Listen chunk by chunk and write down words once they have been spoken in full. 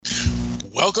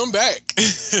Welcome back to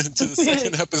the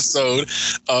second episode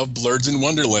of Blurs in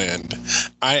Wonderland.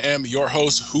 I am your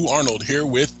host, Who Arnold, here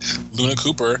with Luna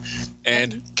Cooper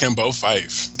and Kimbo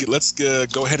Fife. Let's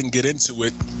go ahead and get into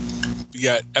it. We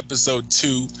got episode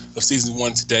 2 of season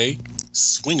 1 today,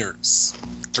 Swingers,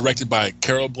 directed by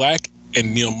Carol Black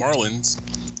and Neil Marlins,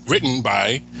 written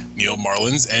by Neil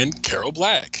Marlins and Carol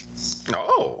Black.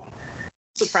 Oh,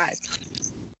 surprise!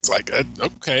 It's like,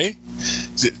 okay,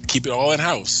 keep it all in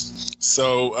house.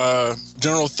 So,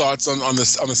 general thoughts on the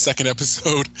second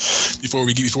episode before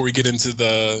we get into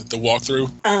the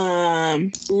walkthrough.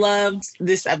 Loved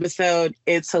this episode.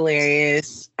 It's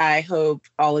hilarious. I hope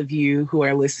all of you who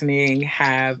are listening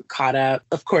have caught up.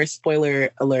 Of course, spoiler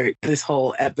alert, this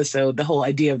whole episode, the whole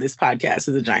idea of this podcast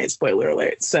is a giant spoiler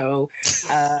alert. So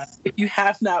if you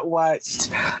have not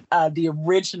watched the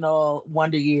original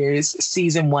Wonder Years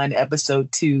season 1,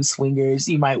 episode 2, Swingers,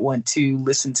 you might want to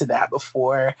listen to that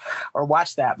before, or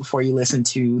watch that before you listen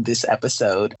to this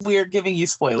episode. We're giving you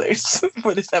spoilers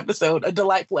for this episode, a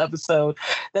delightful episode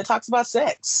that talks about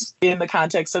sex in the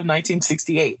context of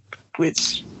 1968,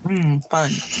 which,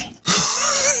 fun.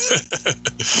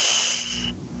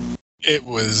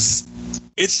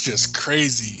 It's just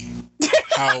crazy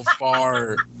how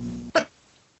far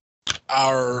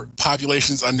our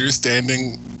population's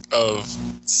understanding of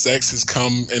sex has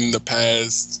come in the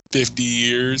past 50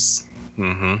 years.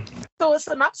 Mm-hmm. So a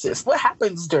synopsis. What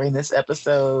happens during this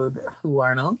episode, Who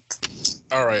Arnold?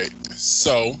 All right.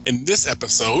 So in this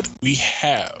episode, we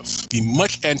have the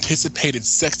much anticipated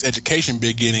sex education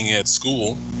beginning at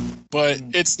school, but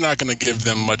it's not going to give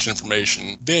them much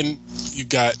information. Then you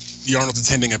got the Arnolds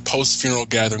attending a post-funeral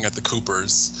gathering at the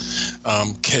Coopers.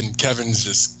 Kevin's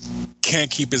just can't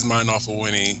keep his mind off of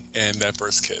Winnie and that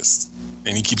first kiss.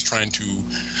 And he keeps trying to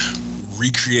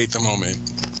recreate the moment.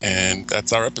 And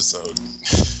that's our episode.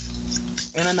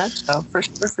 In a nutshell, for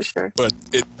sure. But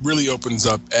it really opens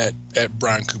up at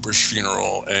Bryan Cooper's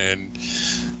funeral, and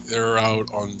they're out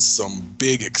on some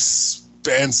big,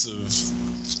 expansive,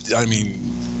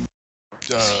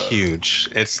 huge.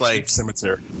 It's like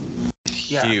cemetery.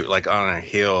 Huge, like on a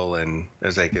hill, and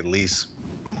there's like at least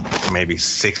maybe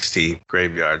 60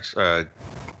 graves that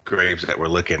we're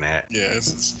looking at. Yeah,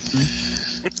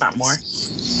 it's not more.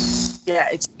 Yeah,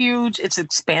 it's huge. It's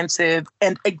expansive.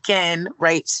 And again,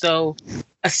 right, so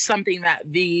something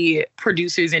that the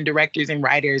producers and directors and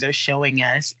writers are showing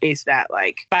us is that,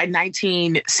 like, by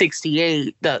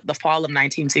 1968, the fall of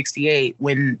 1968,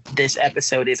 when this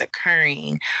episode is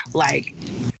occurring, like,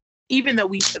 even though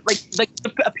we like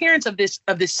the appearance of this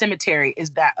cemetery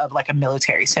is that of like a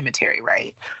military cemetery,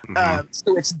 right? Mm-hmm.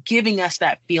 So it's giving us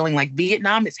that feeling like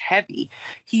Vietnam is heavy.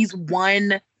 He's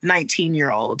one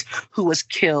 19-year-old who was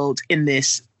killed in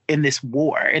this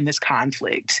war, in this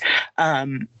conflict.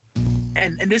 And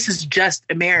this is just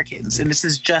Americans, and this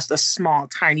is just a small,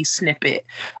 tiny snippet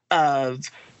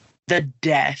of the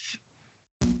death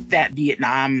that the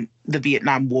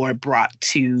Vietnam War brought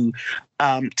to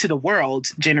the world,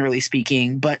 generally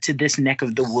speaking, but to this neck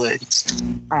of the woods.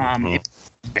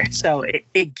 So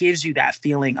it gives you that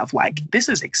feeling of like, this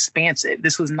is expansive.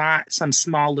 This was not some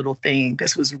small little thing.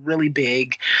 This was really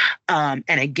big. And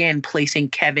again, placing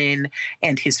Kevin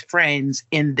and his friends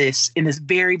in this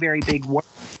very, very big world,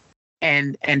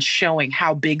 and showing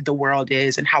how big the world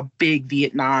is and how big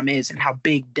Vietnam is and how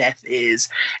big death is,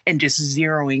 and just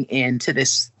zeroing into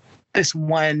this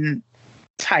one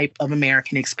type of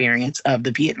American experience of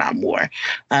the Vietnam War.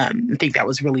 I think that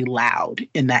was really loud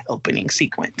in that opening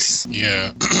sequence.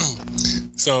 Yeah.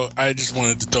 So I just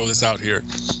wanted to throw this out here.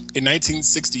 In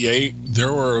 1968,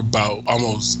 there were about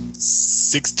almost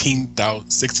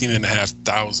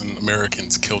 16,500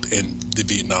 Americans killed in the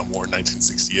Vietnam War in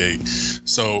 1968.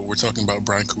 So we're talking about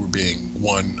Bryan Cooper being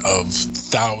one of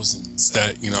thousands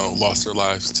that, lost their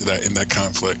lives to that in that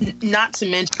conflict. Not to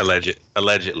mention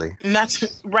allegedly.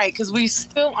 Right, because we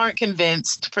still aren't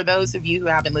convinced. For those of you who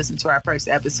haven't listened to our first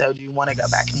episode, you want to go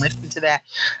back and listen to that.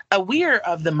 We are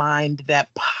of the mind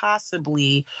that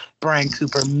possibly Bryan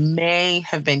Cooper may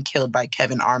have been killed by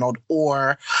Kevin Arnold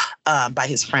or by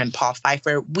his friend Paul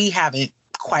Pfeiffer. We haven't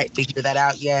quite figured that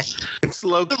out yet. It's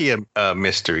low-key a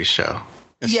mystery show.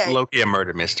 It's low-key a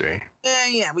murder mystery.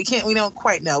 Yeah, we don't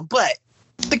quite know, but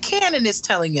the canon is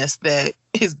telling us that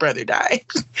his brother died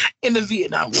in the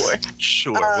Vietnam War.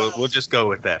 Sure, we'll just go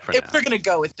with that for now. We're going to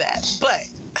go with that. But,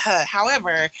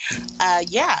 however,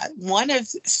 one of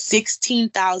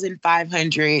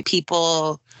 16,500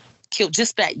 people killed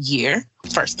just that year,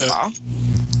 first of all,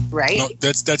 right? No,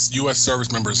 that's U.S.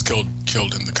 service members killed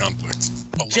in the conflict.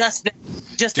 Just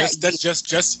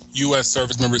U.S.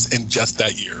 service members in just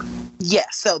that year. Yeah,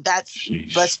 so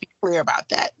Sheesh. let's be clear about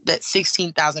that. That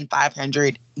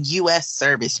 16,500 U.S.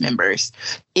 service members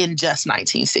in just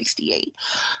 1968.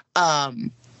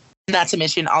 Not to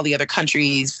mention all the other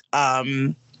countries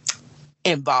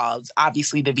involved,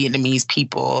 obviously the Vietnamese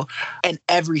people and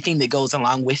everything that goes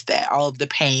along with that, all of the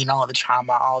pain, all of the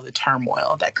trauma, all of the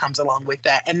turmoil that comes along with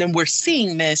that. And then we're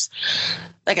seeing this,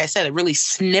 like I said, a really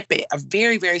snippet, a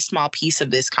very, very small piece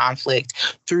of this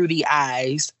conflict through the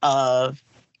eyes of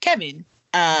Kevin,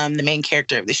 the main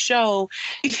character of the show.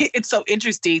 It's so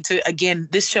interesting again,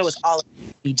 this show is all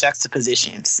about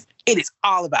juxtapositions. It is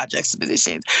all about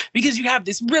juxtapositions because you have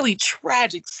this really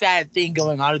tragic, sad thing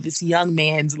going on with this young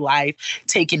man's life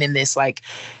taken in this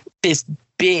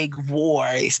big war,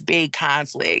 this big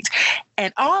conflict.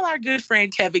 And all our good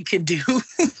friend Kevin can do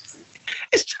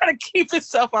is try to keep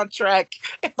himself on track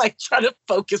and try to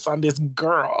focus on this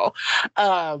girl.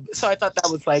 So I thought that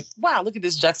was wow, look at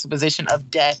this juxtaposition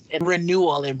of death and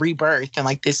renewal and rebirth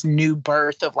and this new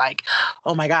birth of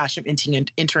oh my gosh, I'm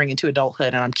entering into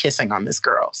adulthood and I'm kissing on this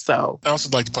girl. So I also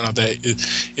like to point out that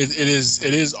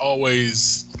it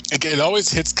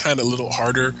always hits kind of a little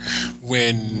harder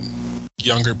when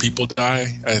younger people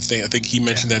die. I think he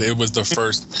mentioned that it was the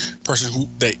first person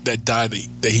that died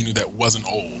that he knew that wasn't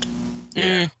old.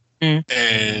 Yeah. Mm.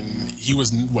 And he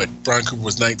was Bryan Cooper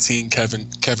was 19,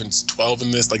 Kevin's 12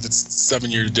 in this. That's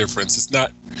 7-year difference. It's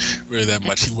not really that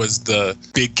much. He was the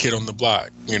big kid on the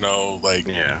block,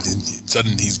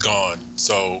 suddenly he's gone.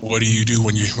 So what do you do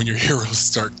when your heroes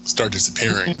start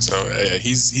disappearing? So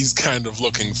he's kind of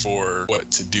looking for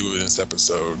what to do in this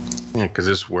episode. Yeah, because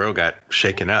this world got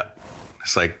shaken up.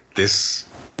 It's this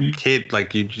kid,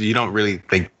 you don't really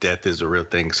think death is a real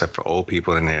thing except for old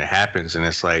people, and then it happens, and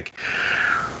it's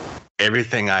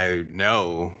everything I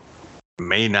know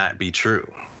may not be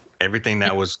true. Everything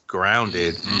that was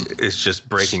grounded is just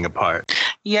breaking apart.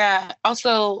 Yeah.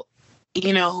 Also,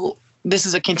 this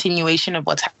is a continuation of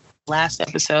what's happened last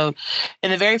episode.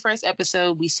 In the very first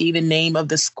episode, we see the name of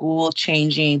the school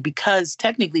changing because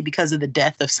of the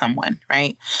death of someone,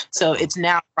 right? So it's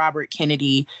now Robert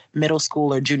Kennedy Middle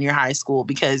School or Junior High School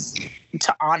because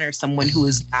to honor someone who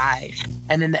has died.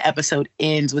 And then the episode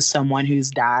ends with someone who's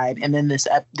died. And then this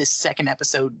second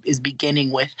episode is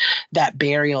beginning with that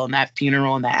burial and that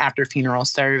funeral and that after funeral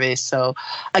service. So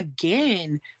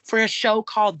again, for a show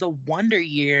called The Wonder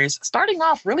Years, starting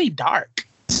off really dark.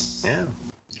 Yeah.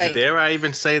 Dare I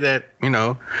even say that,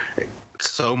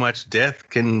 so much death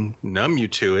can numb you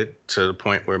to it to the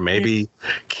point where maybe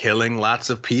killing lots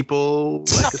of people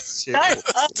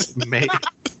maybe.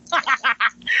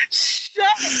 Shut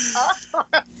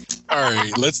up. All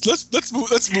right, let's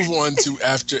move on to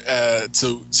after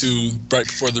to right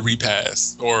before the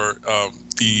repass or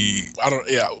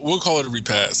we'll call it a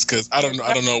repass because I don't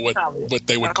know what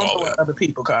they would call it. What other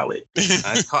people call it.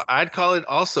 I'd call it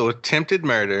also attempted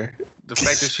murder. The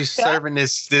fact that she's serving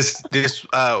this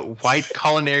white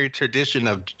culinary tradition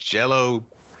of Jello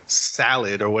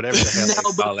salad or whatever the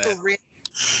hell they call it.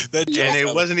 And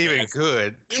it wasn't even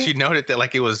good. She noted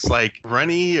that it was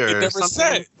runny or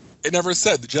something. It never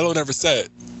said. The Jello never said.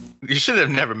 You should have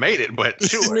never made it, but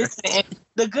sure. Listen,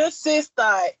 the good sis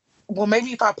thought, well,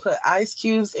 maybe if I put ice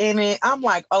cubes in it, I'm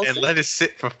and let it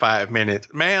sit for 5 minutes,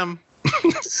 ma'am.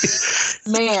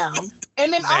 Ma'am.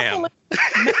 And then also,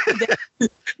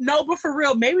 no, but for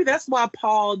real, maybe that's why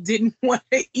Paul didn't want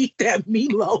to eat that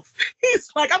meatloaf.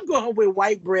 He's I'm going with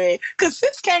white bread because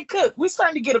sis can't cook. We're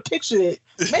starting to get a picture of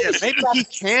it. Maybe he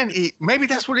can eat. Maybe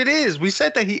that's what it is. We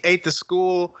said that he ate the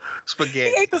school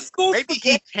spaghetti. He ate the school maybe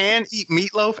spaghetti. He can eat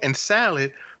meatloaf and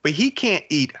salad, but he can't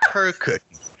eat her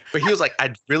cooking. But he was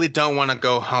I really don't want to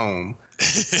go home,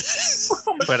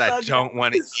 but I don't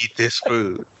want to eat this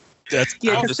food.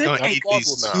 I'm just going to eat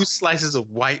these 2 slices of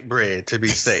white bread to be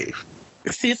safe.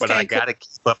 But I got to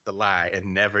keep up the lie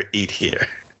and never eat here.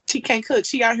 She can't cook.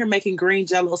 She out here making green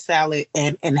Jello salad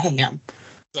and ham.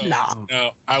 So,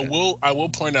 now, I will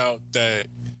point out that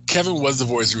Kevin was the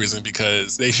voice of reason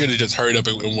because they should have just hurried up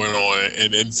and went on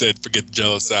and said, forget the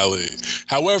Jello salad.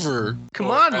 However, come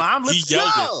on, Mom, let's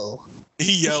go.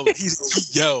 He yelled at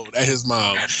his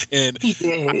mom, and he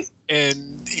did.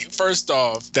 And first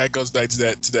off, that goes back to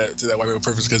that white people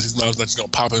purpose because his mom's not just gonna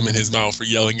pop him in his mouth for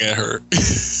yelling at her.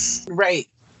 Right.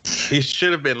 He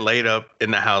should have been laid up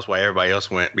in the house while everybody else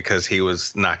went because he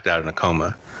was knocked out in a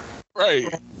coma. Right.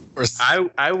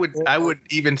 I would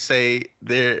even say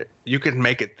you could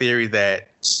make a theory that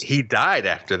he died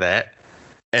after that,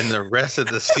 and the rest of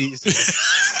the season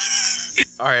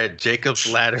are at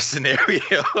Jacob's ladder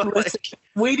scenario.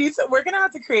 We're gonna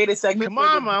have to create a segment. Come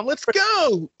on, Mom, let's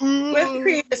go. Let's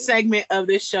create a segment of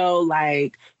this show,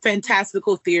 like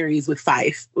fantastical theories with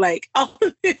Fife. Like all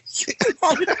the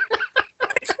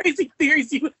crazy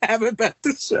theories you have about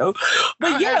the show.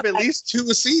 But I have at least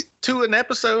two an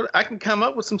episode. I can come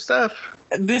up with some stuff.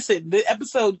 Listen, the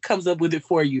episode comes up with it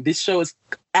for you. This show is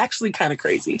actually kind of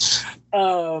crazy.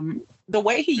 The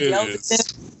way he yelled at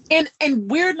them, and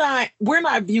we're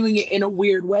not viewing it in a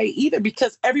weird way either,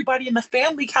 because everybody in the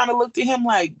family kind of looked at him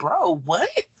like, bro, what?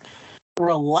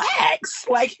 Relax.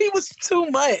 Like, he was too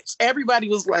much. Everybody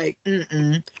was like,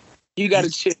 you gotta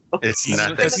chill. It's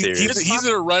not that serious. He's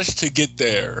in a rush to get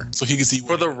there so he can see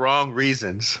for the wrong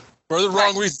reasons. For the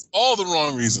wrong reasons. All the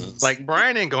wrong reasons. Like,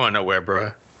 Bryan ain't going nowhere,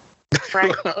 bro.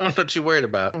 Right. I don't know what you worried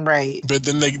about. Right. But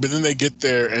then they get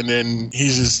there, and then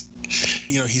he's just,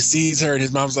 he sees her, and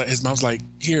his mom's like,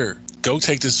 here, go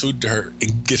take this food to her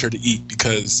and get her to eat,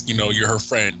 because you're her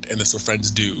friend, and that's what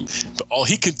friends do. But all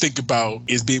he can think about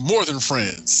is being more than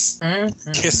friends,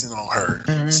 kissing on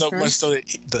her, so much so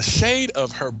that the shade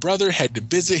of her brother had to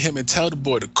visit him and tell the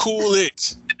boy to cool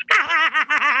it.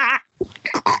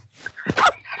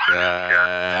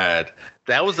 God,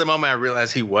 that was the moment I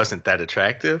realized he wasn't that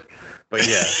attractive. But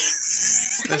yeah,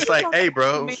 it's like, hey,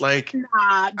 bro, like,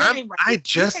 I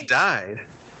just died.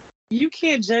 You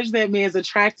can't judge that man's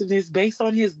attractiveness based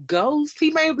on his ghost.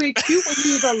 He may have been cute when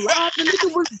he was alive and he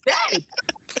was dead.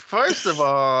 First of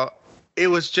all, it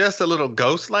was just a little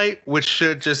ghost light, which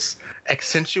should just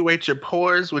accentuate your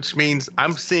pores, which means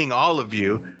I'm seeing all of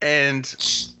you, and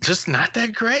just not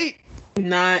that great.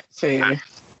 Not fair.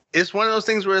 It's one of those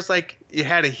things where it's like you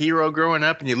had a hero growing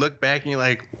up and you look back and you're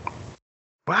like,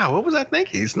 wow, what was I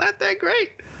thinking? He's not that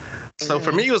great. So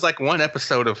for me, it was like one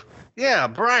episode of, yeah,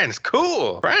 Bryan's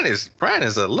cool. Bryan is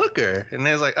a looker. And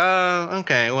it's like, oh,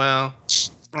 okay, well,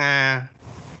 Bryan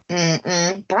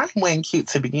wasn't cute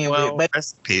to begin with. But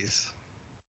rest in peace.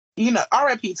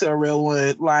 RIP to a real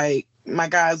one. Like, my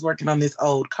guy's working on this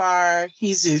old car.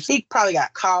 He probably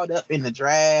got caught up in the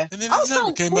draft. And then his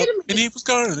number came up and he was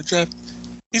gone in the draft.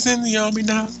 He's in the army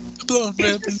now.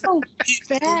 It's so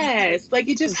fast. Like,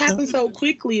 it just happened so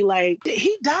quickly. Like,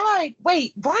 he died.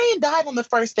 Wait, Bryan died on the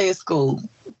first day of school.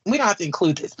 We don't have to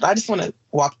include this, but I just want to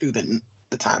walk through the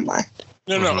timeline.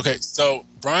 No. Okay, so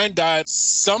Bryan died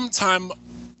sometime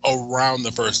around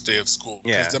the first day of school.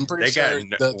 Yeah, I'm pretty sure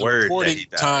the reporting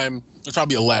time, there's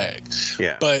probably a lag.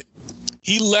 Yeah. But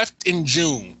he left in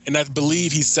June, and I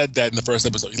believe he said that in the first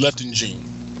episode. He left in June.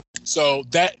 So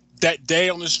that day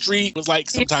on the street was like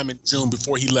sometime in June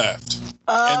before he left.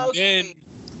 And then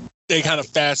they kind of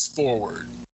fast forward.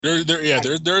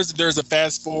 There's a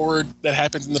fast forward that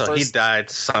happens in the first. So he died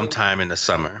sometime in the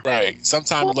summer. Right.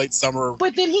 Sometime in late summer.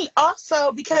 But then he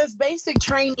also, because basic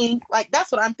training, like,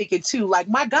 that's what I'm thinking too. Like,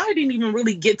 my guy didn't even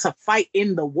really get to fight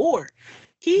in the war.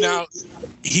 He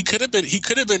could have been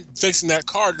fixing that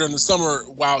car during the summer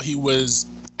while he was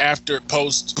after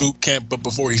post boot camp, but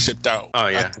before he shipped out. Oh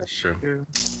yeah, that's true.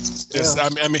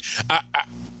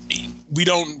 We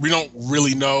don't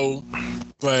really know,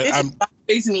 but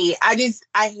bothers me. I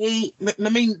hate. I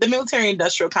mean, the military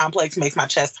industrial complex makes my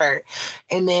chest hurt,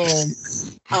 and then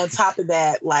on top of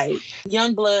that, like,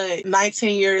 young blood,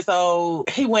 19 years old,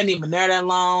 he wasn't even there that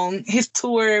long. His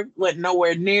tour wasn't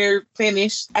nowhere near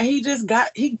finished, and he just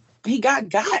got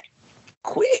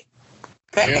quick,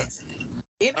 fast.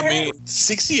 Yeah. I mean,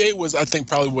 68 was, I think,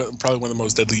 probably one of the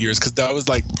most deadly years, because that was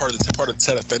like part of the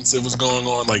Tet Offensive was going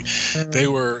on. Like, they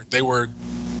were.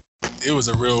 It was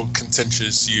a real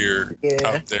contentious year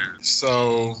out there.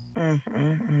 So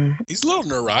he's a little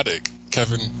neurotic,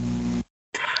 Kevin.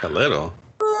 A little.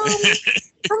 I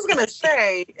was gonna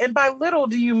say, and by little,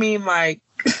 do you mean like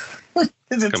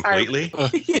his entire completely?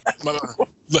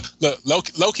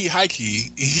 Low-key,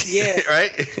 high-key. Yeah,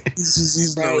 right.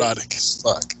 He's neurotic as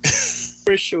fuck.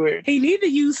 For sure. He need to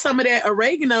use some of that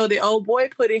oregano that old boy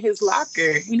put in his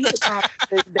locker. He need to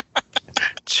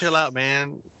chill out,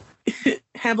 man.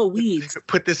 Have a weed.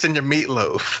 Put this in your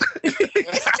meatloaf.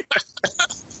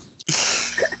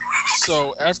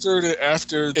 So after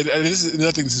this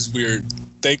is weird.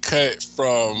 They cut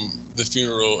from the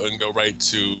funeral and go right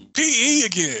to PE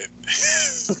again.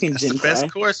 The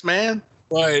best course, man.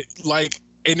 But like,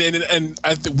 and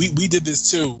I we did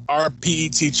this too. Our PE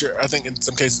teacher, I think in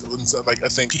some cases, I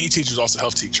think PE teacher is also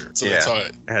health teacher. So they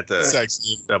taught had to sex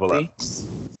double up.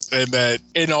 And that,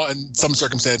 in some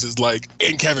circumstances, like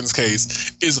in Kevin's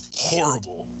case, is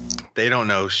horrible. They don't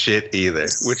know shit either,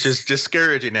 which is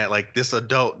discouraging. That like this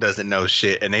adult doesn't know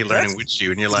shit, and they learning with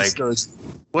you, and you're like,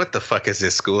 "What the fuck is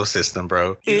this school system,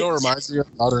 bro?" You know, it reminds me of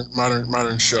a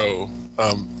modern show.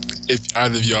 if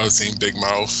either of y'all have seen Big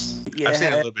Mouth. Yeah. I've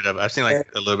seen a little bit of it. I've seen like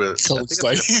a little bit of Coach,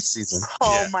 like, season.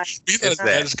 Oh my he's not a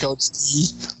bad coach,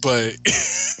 but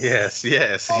yes, he's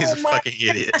a fucking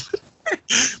idiot.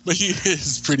 But he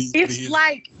is pretty. It's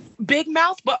like Big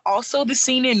Mouth, but also the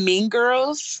scene in Mean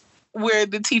Girls where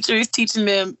the teacher is teaching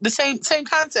them the same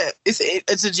concept.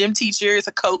 It's a gym teacher, it's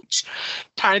a coach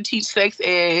trying to teach sex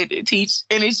ed, and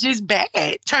it's just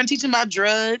bad. Trying to teach them about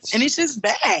drugs, and it's just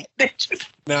bad.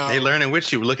 Now they learning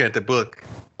with you, looking at the book,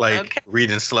 like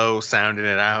reading slow, sounding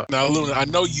it out. Now, Luna, I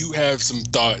know you have some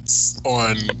thoughts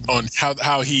on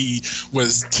how he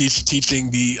was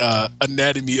teaching the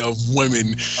anatomy of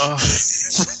women.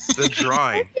 The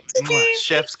drawing,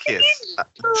 chef's kiss.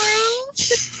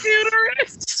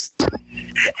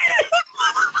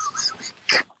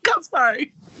 I'm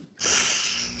sorry.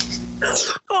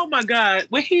 Oh my God.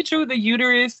 When he drew the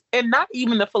uterus, and not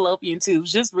even the fallopian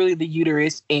tubes, just really the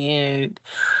uterus and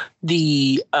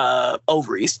the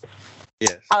ovaries.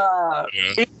 Yes.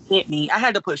 It hit me. I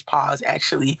had to push pause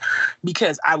actually,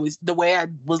 because the way I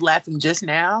was laughing just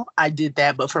now, I did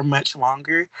that, but for much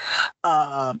longer.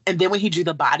 And then when he drew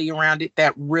the body around it,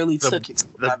 that really took it.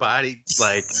 The body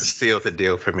like sealed the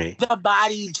deal for me. The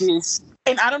body just,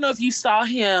 and I don't know if you saw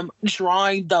him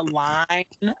drawing the line.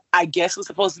 I guess it was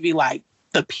supposed to be like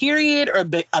the period or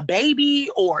a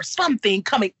baby or something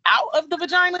coming out of the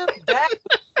vagina.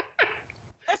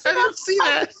 I didn't see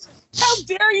that. How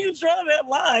dare you draw that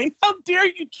line? How dare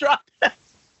you draw that?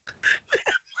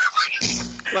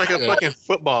 Like a fucking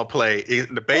football play.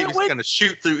 The baby's going to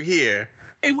shoot through here.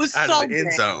 It was out so of the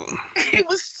end zone. It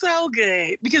was so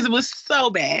good because it was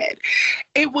so bad.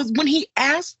 It was when he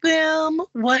asked them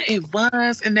what it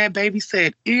was, and that baby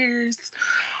said ears.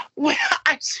 Well,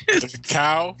 I just a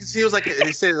cow. He was like,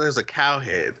 he said it was a cow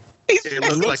head. It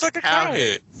looks like a cow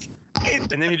head. And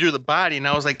then he drew the body, and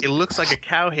I was like, it looks like a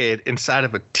cow head inside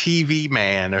of a TV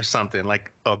man or something,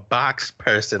 like a box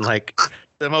person, like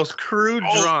the most crude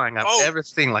drawing I've ever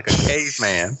seen, like a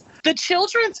caveman. The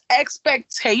children's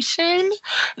expectation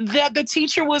that the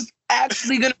teacher was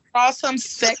actually going to draw some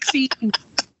sexy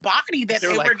body that they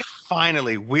were like,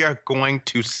 finally, we are going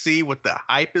to see what the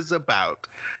hype is about.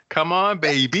 Come on,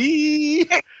 baby.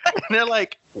 And they're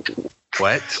like,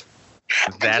 what?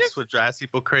 That's what drives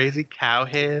people crazy?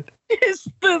 Cowhead? It's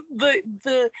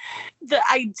the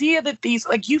idea that these,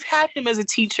 like, you've had him as a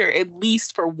teacher at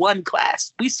least for one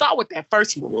class. We saw what that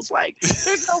first one was like.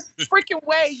 There's no freaking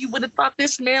way you would have thought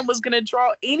this man was going to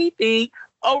draw anything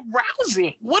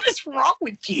arousing. What is wrong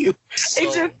with you?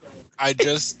 So, I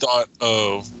just thought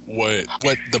of what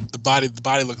the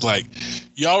body looked like.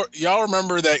 Y'all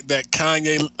remember that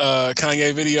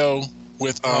Kanye video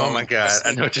with oh my God,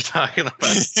 I know what you're talking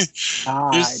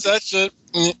about. You're such a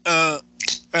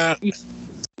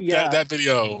that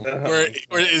video where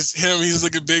it's him, he's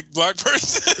like a big black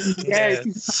person.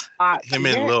 Yes. Him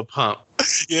and Lil Pump.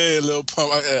 Yeah, Lil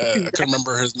Pump. I couldn't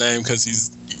remember his name because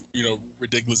he's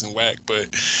ridiculous and whack, but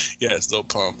yeah, it's Lil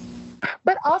Pump.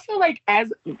 But also, like,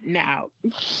 as now,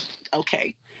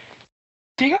 okay,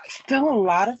 there are still a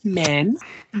lot of men,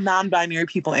 non-binary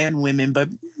people and women, but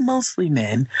mostly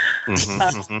men, who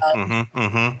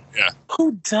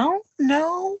don't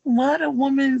know what a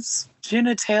woman's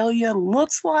genitalia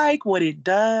looks like, what it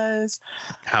does.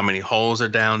 How many holes are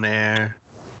down there?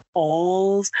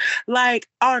 Holes. Like,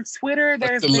 on Twitter,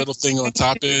 there's... the little thing on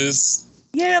top is?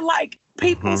 Yeah, like,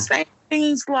 people say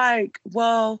things like,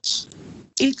 well...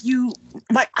 If you,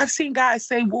 like, I've seen guys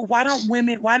say, well, why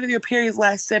do their periods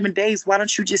last 7 days? Why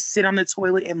don't you just sit on the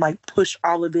toilet and, like, push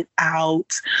all of it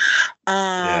out?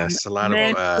 Yes, a lot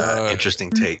of interesting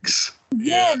takes.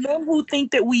 Yeah, men who think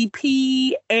that we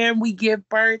pee and we give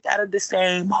birth out of the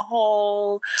same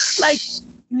hole. Like,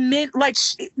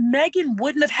 Megan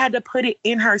wouldn't have had to put it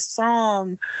in her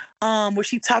song where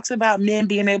she talks about men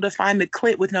being able to find the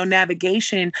clit with no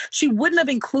navigation. She wouldn't have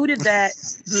included that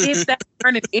if that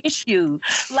weren't an issue.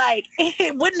 Like,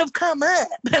 it wouldn't have come up.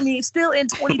 I mean, still in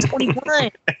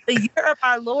 2021, the year of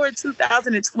our Lord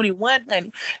 2021,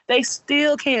 honey, they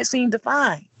still can't seem to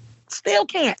find. Still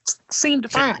can't seem to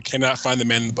find. Cannot find the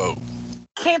man in the boat.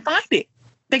 Can't find it.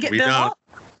 They get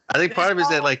I think part of it is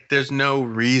that, like, there's no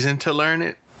reason to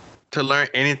learn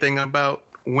anything about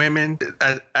women.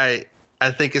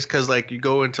 I think it's because, like, you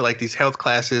go into, like, these health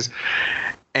classes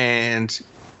and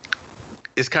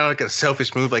it's kind of like a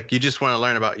selfish move. Like, you just want to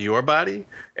learn about your body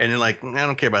and you're like, I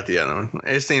don't care about the other one.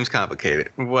 It seems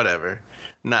complicated. Whatever.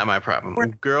 Not my problem.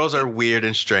 Girls are weird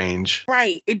and strange.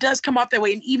 Right. It does come off that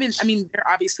way. And even, I mean, they're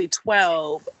obviously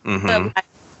 12, but like,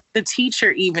 the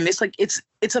teacher even, it's like it's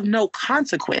of no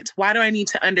consequence. Why do I need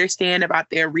to understand about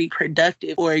their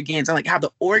reproductive organs and like how the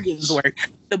organs work?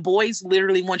 The boys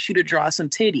literally want you to draw some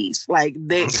titties. Like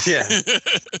they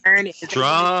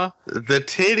draw the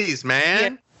titties,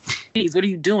 man. Yeah. What are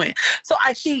you doing? So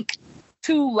I think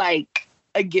to like,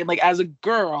 again, like as a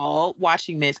girl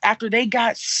watching this, after they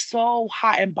got so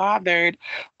hot and bothered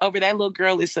over that little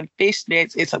girl is some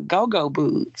fishnets, it's some go-go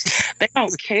boots. They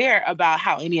don't care about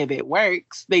how any of it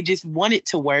works. They just want it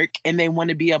to work and they want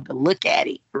to be able to look at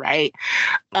it, right?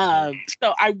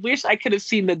 So I wish I could have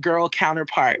seen the girl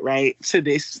counterpart, right, to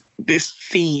this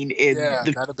scene in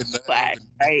the flag,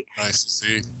 right? Nice to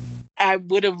see. I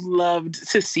would have loved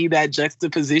to see that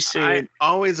juxtaposition. I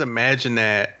always imagine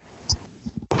that,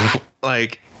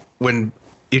 like,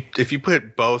 if you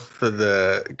put both of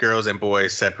the girls and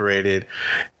boys separated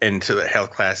into the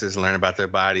health classes and learn about their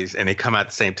bodies, and they come out at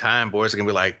the same time, boys are going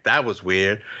to be like, that was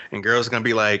weird. And girls are going to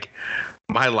be like,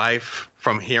 my life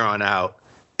from here on out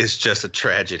is just a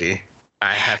tragedy.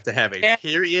 I have to have a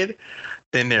period.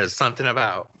 Then there's something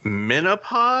about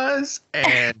menopause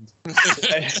and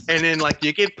then like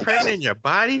you get pregnant, your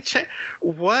body change.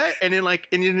 What? And then like,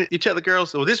 and you tell the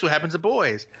girls, well, this is what happens to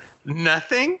boys.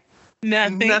 Nothing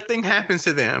happens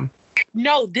to them.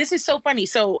 No, this is so funny.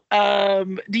 So,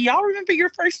 do y'all remember your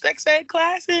first sex ed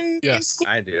class in school?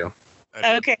 I do.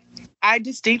 Okay. I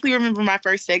distinctly remember my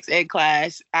first sex ed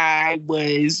class. I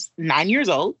was 9 years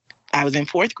old. I was in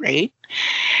 4th grade.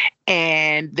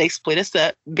 And they split us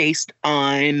up based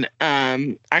on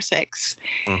our sex.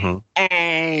 Mm-hmm.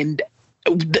 And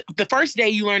the first day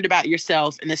you learned about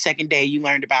yourself, and the second day you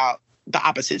learned about the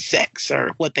opposite sex,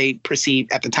 or what they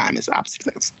perceived at the time as the opposite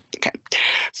sex. Okay.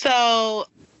 So,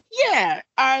 yeah,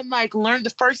 I like learned the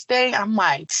first day. I'm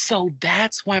like, so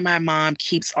that's why my mom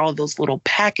keeps all those little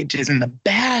packages in the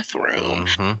bathroom.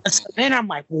 Mm-hmm. So then I'm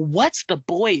like, well, what's the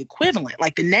boy equivalent?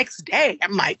 Like the next day,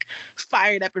 I'm like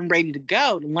fired up and ready to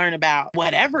go to learn about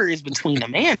whatever is between a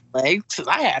man's legs, because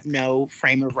I have no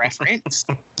frame of reference.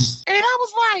 And I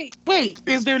was like, wait,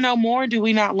 is there no more? Do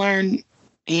we not learn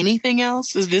anything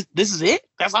else? Is this is it?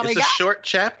 That's all they got? It's a short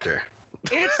chapter.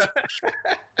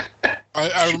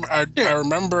 I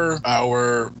remember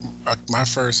my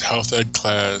first health ed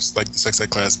class, like the sex ed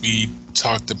class, we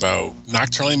talked about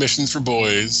nocturnal emissions for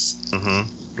boys.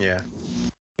 Mm-hmm. Yeah.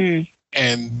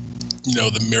 And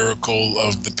the miracle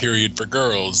of the period for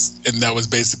girls, and that was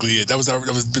basically it.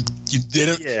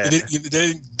 You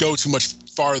didn't go too much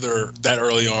farther that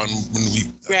early on when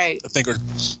we I think or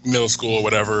middle school or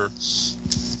whatever.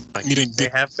 Like, they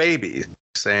have babies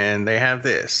and they have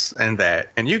this and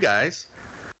that, and you guys,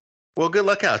 well, good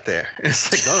luck out there. It's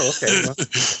like, oh, okay. Well,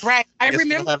 right. I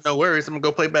remember. I don't have no worries. I'm gonna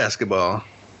go play basketball.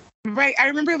 Right. I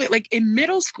remember like in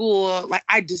middle school, like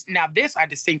I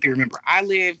distinctly remember I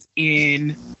lived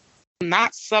in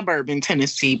not suburban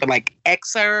Tennessee, but like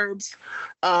exurbs.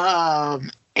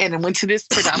 And I went to this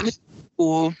predominant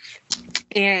school.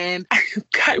 And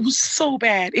God, it was so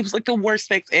bad. It was like the worst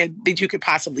sex ed that you could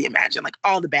possibly imagine, like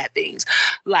all the bad things.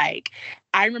 Like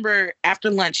I remember after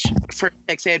lunch for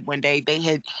sex ed one day, they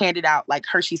had handed out like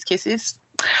Hershey's Kisses,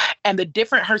 and the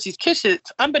different Hershey's Kisses,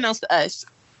 unbeknownst to us,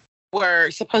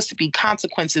 were supposed to be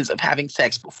consequences of having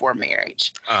sex before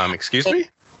marriage. Excuse me?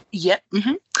 Yep.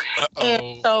 Mm-hmm.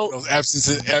 And so those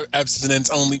abstinence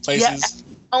only places.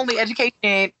 Yeah, only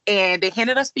education, and they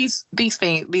handed us these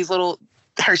little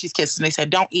Hershey's Kisses, and they said,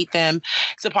 don't eat them.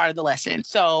 It's a part of the lesson.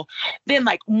 So then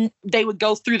like they would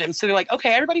go through them. So they're like,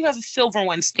 okay, everybody who has a silver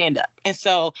one, stand up. And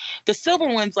so the silver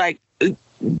one's like,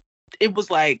 it was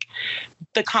like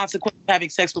the consequence of having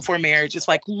sex before marriage is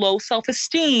like low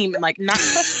self-esteem and like not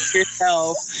trusting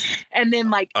yourself. And then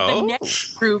like the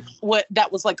next group, what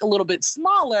that was like a little bit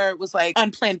smaller, was like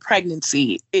unplanned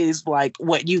pregnancy is like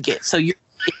what you get. So you're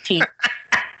 15.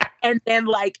 And then,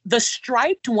 like, the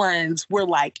striped ones were,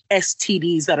 like,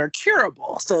 STDs that are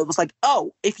curable. So it was like,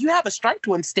 oh, if you have a striped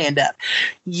one, stand up.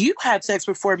 You had sex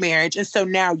before marriage, and so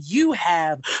now you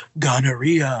have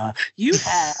gonorrhea. You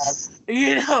have,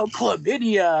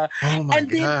 chlamydia. Oh, my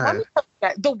God.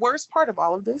 Then, the worst part of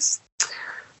all of this,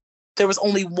 there was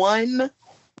only one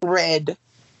red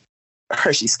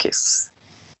Hershey's Kiss.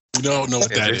 You don't know what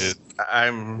that is.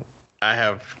 I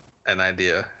have an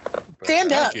idea.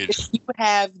 Stand up if you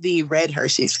have the red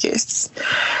Hershey's Kiss.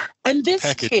 And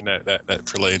this kid,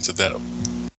 that relates to that.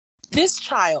 This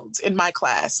child in my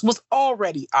class was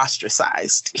already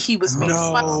ostracized. He was made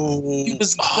fun of. He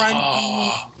was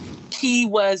grungy. He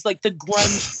was like the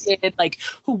grunge kid, like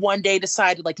who one day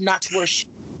decided like not to wear shoes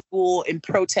school in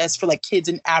protest for like kids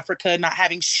in Africa not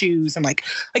having shoes, and like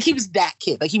he was that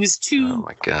kid. Like he was Oh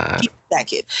my God. That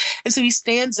kid. And so he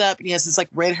stands up and he has this like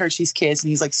red Hershey's Kiss and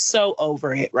he's like so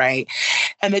over it, right?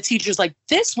 And the teacher's like,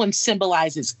 this one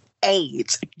symbolizes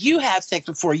AIDS. If you have sex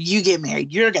before you get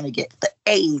married, you're gonna get the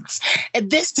AIDS. And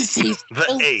this disease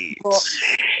The AIDS.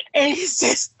 And he's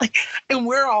just like, and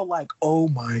we're all like, oh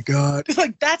my God.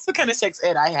 Like that's the kind of sex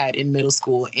ed I had in middle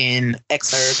school in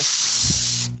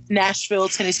Exurb, Nashville,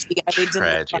 Tennessee.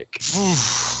 Tragic.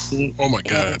 Oh my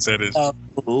God, that is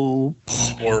horrible.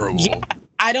 Yeah,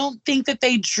 I don't think that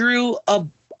they drew a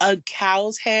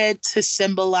cow's head to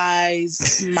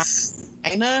symbolize my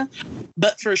vagina,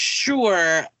 but for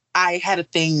sure I had a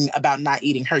thing about not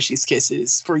eating Hershey's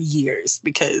Kisses for years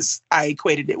because I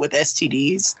equated it with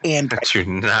STDs. But you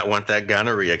not want that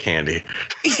gonorrhea candy.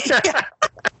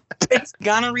 It's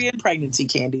gonorrhea and pregnancy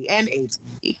candy and AIDS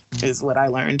candy is what I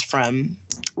learned from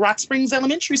Rock Springs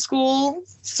Elementary School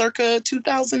circa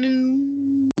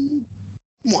 2001.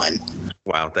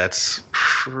 Wow, that's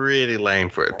pretty lame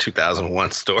for a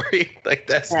 2001 story. Like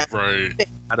that's Right.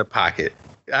 out of pocket.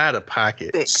 Out of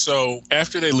pocket. So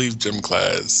after they leave gym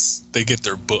class, they get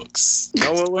their books.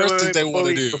 Oh, wait, First thing they want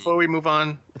to do. Before we move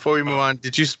on,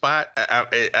 did you spot?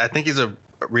 I think he's a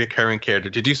recurring character.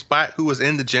 Did you spot who was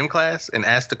in the gym class and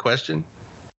asked the question?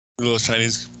 Little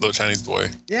Chinese boy.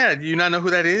 Yeah, do you not know who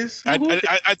that is? I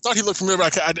thought he looked familiar,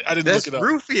 but I didn't That's look it up.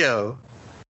 Rufio.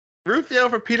 Rufio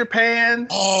for Peter Pan.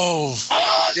 Oh,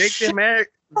 Jake the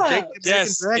American.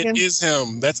 yes, Dragon. it is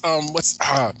him. That's I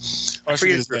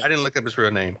forget his name. I didn't look up his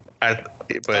real name. Yeah.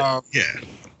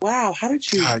 Wow, how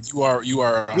did you? God, you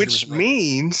are. Which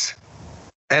means,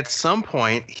 at some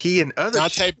point, he and other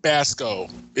Dante Basco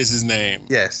is his name.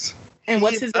 Yes. And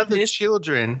what's he his other other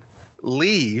children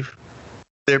leave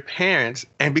their parents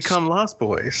and become lost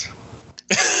boys.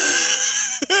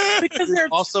 because they're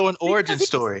Also an origin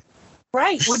story.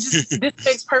 right. Which is, this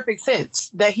makes perfect sense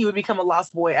that he would become a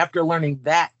lost boy after learning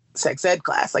that sex ed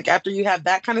class. Like after you have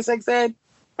that kind of sex ed,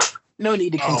 no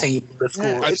need to continue the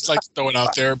school. I just like to throw it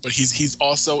out there, but he's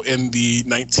also in the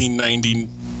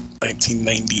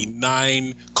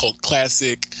 1999 cult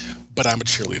classic, But I'm a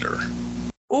Cheerleader.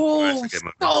 Oh,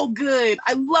 so good.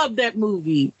 I love that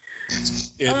movie.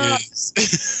 It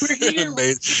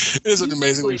is an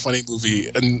amazingly funny movie,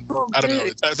 and I don't know.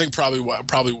 I think probably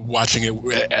watching it I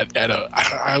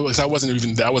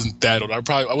wasn't that old. I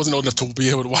wasn't old enough to be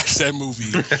able to watch that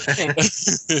movie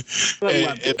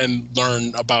and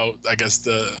learn about, I guess,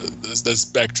 the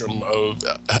spectrum of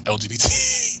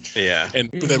LGBT. Yeah,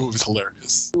 but that movie's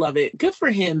hilarious. Love it. Good for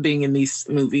him being in these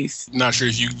movies. Not sure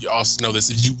if you also know this.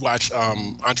 Did you watch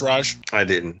Entourage? I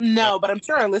didn't. No, but I'm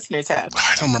sure our listeners have.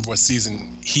 I don't remember what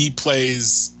season. He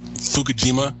plays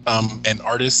Fukujima, an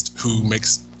artist who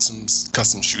makes some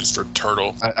custom shoes for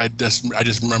Turtle. I just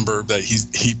remember that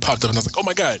he popped up and I was like, oh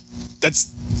my God,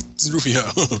 that's Rufio.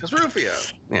 That's Rufio.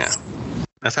 Yeah.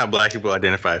 That's how Black people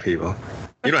identify people.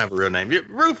 You don't have a real name. You're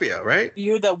Rufio, right?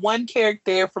 You're the one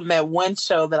character from that one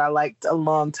show that I liked a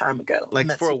long time ago.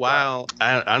 Like for a while,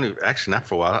 I knew, actually not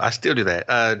for a while, I still do that.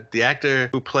 The actor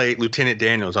who played Lieutenant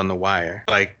Daniels on The Wire,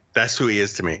 like that's who he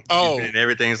is to me. Oh. And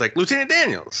everything's like Lieutenant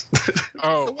Daniels.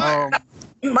 My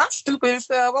stupid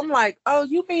self, I'm like, oh,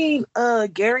 you mean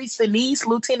Gary Sinise,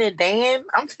 Lieutenant Dan?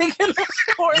 I'm thinking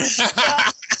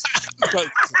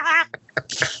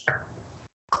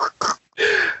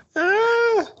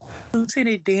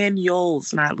Lieutenant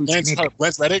Daniels, not Lieutenant.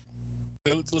 Lance Reddick?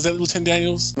 Was that Lieutenant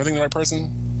Daniels? Am I thinking the right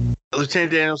person?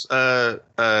 Lieutenant Daniels,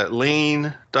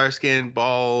 lean, dark skinned,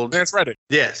 bald. Lance Reddick.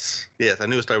 Yes, I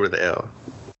knew it started with the L.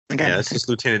 Okay. Yeah, it's just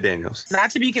Lieutenant Daniels.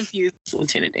 Not to be confused with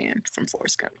Lieutenant Dan from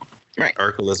Forrest Gump. Right.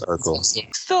 Urkel is Urkel.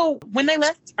 So when they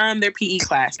left their PE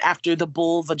class after the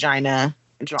bull vagina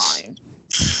drawing,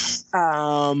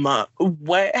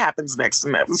 what happens next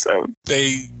in the episode?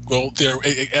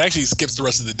 It actually skips the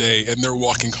rest of the day, and they're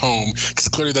walking home because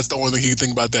clearly that's the only thing he could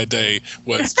think about that day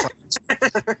was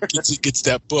gets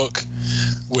that book,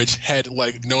 which had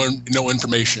like no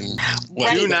information.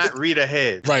 Like, do not read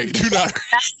ahead. Right. Do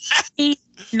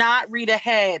not read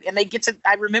ahead, and they get to.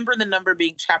 I remember the number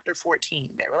being chapter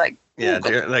 14. They were like, yeah,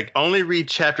 they're like only read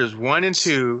chapters 1 and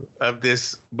 2 of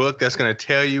this book that's going to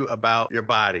tell you about your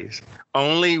bodies.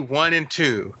 Only 1 and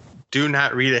 2. Do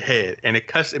not read ahead, and it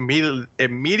cuts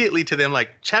immediately to them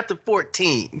like chapter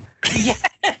 14. Yeah.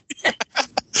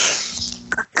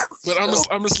 But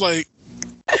I'm just like,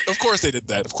 of course they did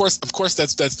that. Of course that's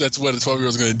what a 12-year-old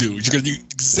is going to do. You're going to do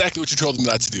exactly what you told them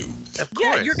not to do. Of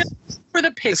course. Yeah, you're going to for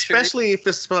the picture, especially if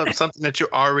it's something that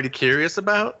you're already curious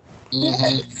about.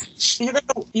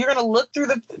 Mm-hmm. You're gonna look through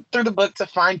the book to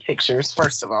find pictures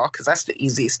first of all, because that's the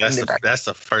easiest thing. That's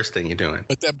the first thing you're doing.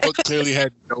 But that book clearly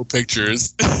had no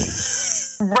pictures.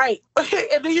 Right.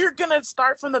 And then you're gonna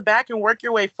start from the back and work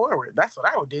your way forward. That's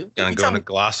what I would do. Gonna go in the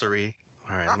glossary.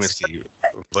 All right, let me see.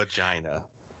 Vagina.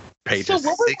 Page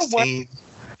 16.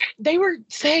 They were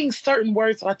saying certain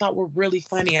words that I thought were really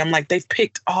funny. I'm like, they've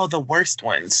picked all the worst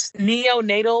ones.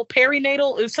 Neonatal,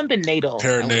 perinatal, it was something natal.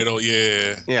 Perinatal,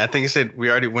 yeah. Yeah, I think it said we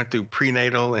already went through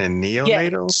prenatal and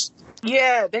neonatal.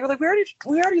 Yeah, they were like,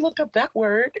 we already looked up that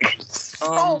word.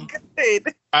 Oh,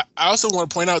 good. I also want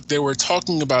to point out they were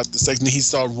talking about the section he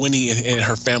saw Winnie and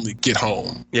her family get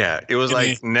home. Yeah, it was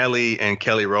like Nellie and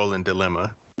Kelly Rowland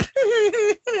dilemma.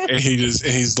 And he just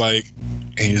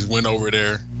went over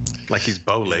there. Like he's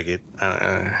bow-legged.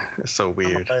 It's so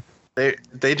weird.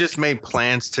 They just made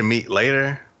plans to meet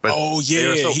later, but they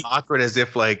were so awkward, as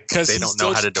if like they don't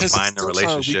know how to define the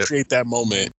relationship. Trying to recreate that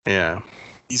moment. Yeah.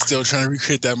 He's still trying to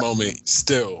recreate that moment.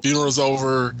 Still, funeral's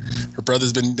over. Her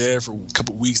brother's been dead for a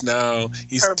couple weeks now.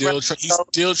 He's still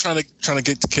trying to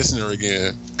get to kissing her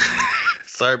again.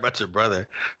 Sorry about your brother.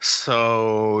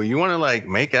 So you want to like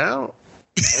make out?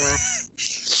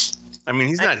 I mean,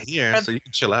 he's not here, so you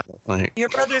can chill out. Like, your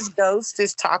brother's ghost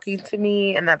is talking to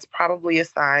me, and that's probably a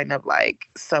sign of like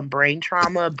some brain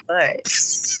trauma. But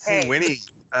hey, Winnie,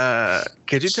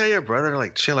 could you tell your brother to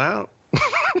like chill out?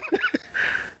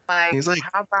 Like, he's like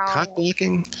cock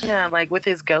blocking. Yeah, like with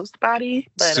his ghost body.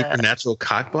 But, supernatural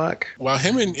cock block. While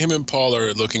him and Paul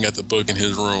are looking at the book in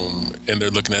his room, and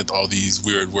they're looking at all these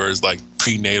weird words like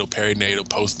prenatal, perinatal,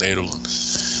 postnatal,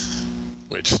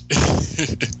 which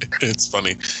it's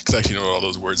funny because I actually know what all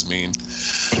those words mean.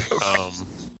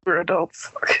 For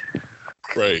adults.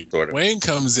 Right. Sort of. Wayne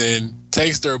comes in,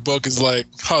 takes their book, is like,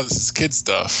 oh, this is kid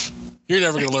stuff. You're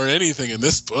never going to learn anything in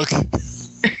this book. You're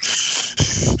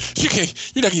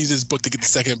not going to use this book to get to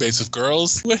second base with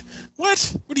girls.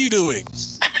 What? What are you doing?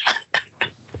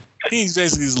 He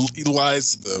basically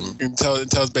lies to them and tells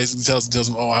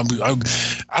them, oh, I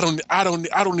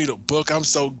don't need a book. I'm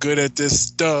so good at this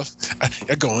stuff.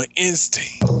 I go on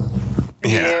instinct.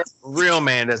 Yeah, real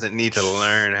man doesn't need to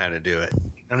learn how to do it.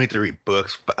 You don't need to read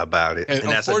books about it. And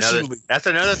that's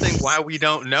another thing why we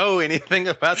don't know anything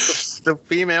about the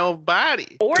female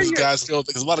body. Because a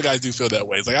lot of guys do feel that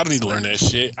way. It's like, I don't need to learn that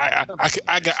shit.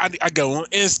 I go on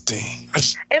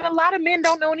instinct. And a lot of men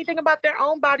don't know anything about their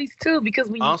own bodies too, because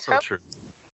when you tell them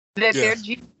that their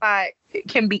G-spot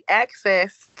can be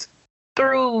accessed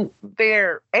through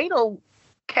their anal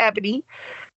cavity.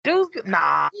 Dudes,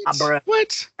 nah, bro.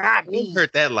 What? I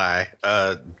heard that lie.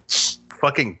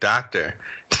 Fucking doctor.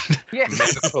 Yeah.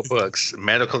 Medical books.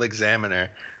 Medical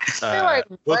examiner. Like,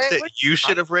 books that you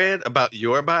should have read about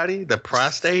your body, the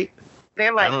prostate.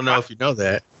 They're like, I don't know if you know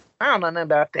that. I don't know nothing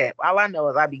about that. All I know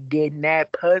is I be getting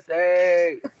that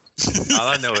pussy. All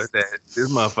I know is that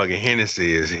this motherfucking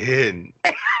Hennessy is hidden.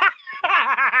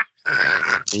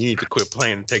 You need to quit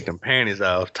playing and take them panties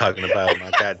off talking about my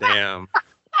goddamn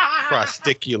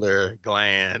prosticular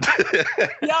gland.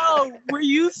 Yo, were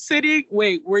you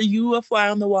a fly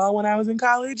on the wall when I was in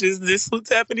college? Is this what's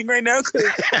happening right now?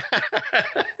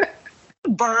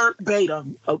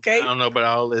 Verbatim, okay? I don't know about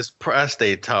all this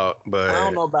prostate talk, but I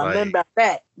don't know about nothing about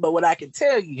that. But what I can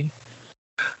tell you,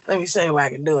 let me show you what I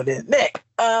can do with this neck.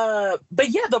 But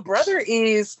yeah, the brother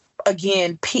is,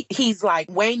 again, he's like,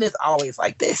 Wayne is always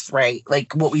like this, right?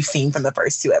 Like what we've seen from the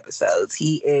first two episodes.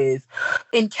 He is,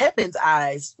 in Kevin's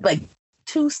eyes, like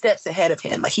 2 steps ahead of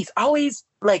him. Like he's always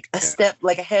like a step,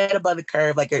 like ahead above the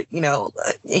curve. Like, he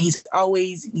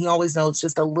always knows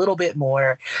just a little bit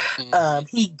more.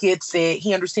 He gets it.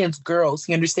 He understands girls.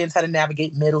 He understands how to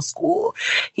navigate middle school.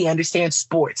 He understands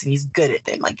sports and he's good at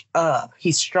them. Like,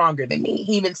 he's stronger than me.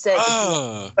 He even said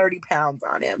 30 pounds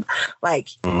on him. Like,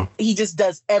 he just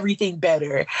does everything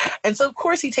better. And so, of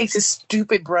course, he takes his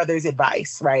stupid brother's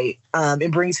advice, right?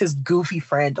 And brings his goofy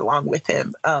friend along with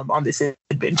him on this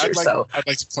adventure. I'd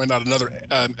like to point out another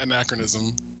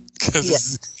anachronism,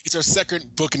 because it's our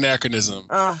second book anachronism.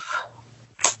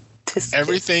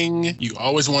 Everything you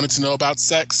always wanted to know about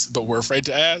sex but were afraid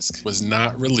to ask was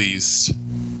not released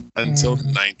until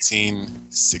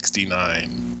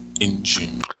 1969 in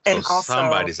June. And so also,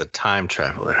 somebody's a time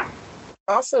traveler.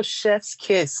 Also, chef's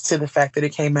kiss to the fact that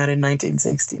it came out in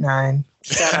 1969.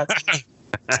 Shout out to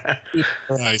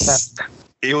nice.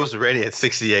 He was ready at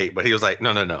 68, but he was like,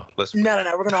 no. Let's wait. No,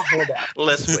 we're gonna hold that.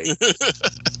 Let's wait.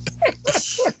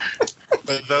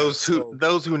 But those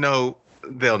who know,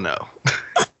 they'll know.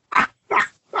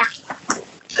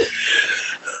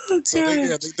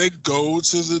 So they go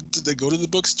to the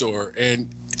bookstore,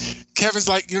 and Kevin's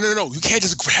like, no, you can't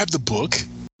just grab the book.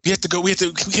 We have to.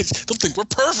 Don't think we're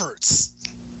perverts.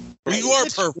 We are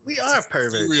perverts. We are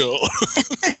perverts. Real.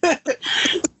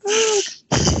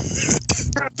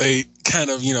 They kind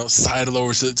of, sidle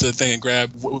over to the thing and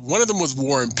grab. One of them was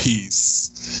War and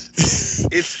Peace.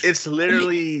 It's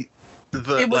literally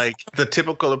the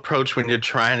typical approach when you're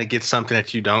trying to get something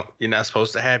that you're not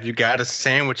supposed to have. You got to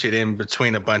sandwich it in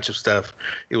between a bunch of stuff.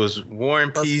 It was War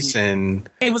and Peace and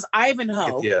it was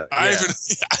Ivanhoe. Yeah. Ivanhoe.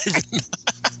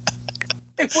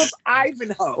 It was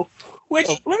Ivanhoe. Which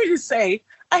let me just say,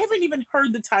 I haven't even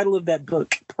heard the title of that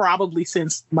book probably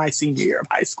since my senior year of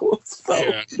high school. So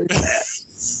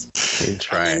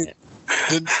trying it.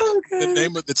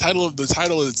 The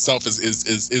title itself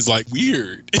is like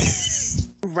weird.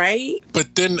 Right?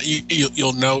 But then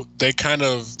you'll note they kind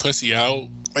of pussy out.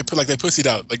 They pussied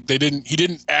out. Like he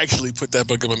didn't actually put that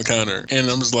book up on the counter. And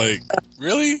I'm just like,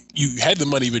 really? You had the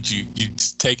money, but you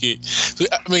just take it. So,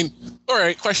 I mean, all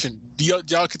right, question. Do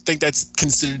y'all think that's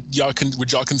considered,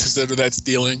 would y'all consider that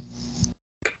stealing?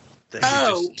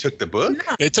 Just took the book?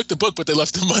 No. They took the book, but they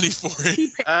left the money for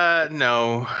it.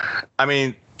 No. I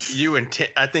mean,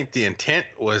 I think the intent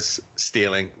was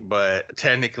stealing, but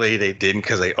technically they didn't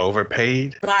because they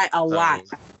overpaid by a lot.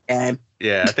 And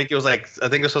yeah, I think it was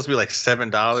supposed to be like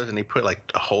 $7, and he put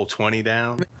like a whole 20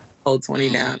 down. Whole 20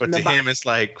 down. But to him, it's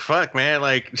like, fuck, man,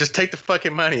 like just take the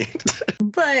fucking money.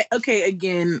 But okay,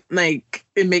 again, like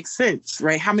it makes sense,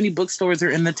 right? How many bookstores are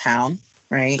in the town,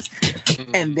 right?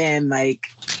 And then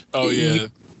like,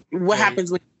 what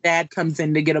happens when dad comes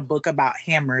in to get a book about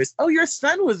hammers? Oh, your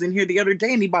son was in here the other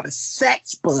day and he bought a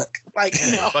sex book. Like,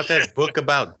 about that book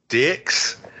about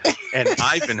dicks and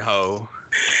Ivanhoe.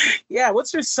 Yeah,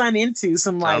 what's your son into?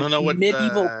 Some like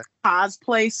medieval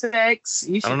cosplay sex?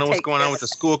 I don't know what's going on with the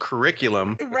school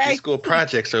curriculum. Right. These school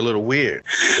projects are a little weird.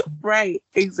 Right.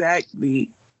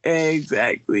 Exactly.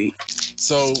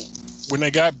 So when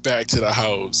they got back to the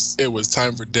house, it was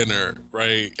time for dinner,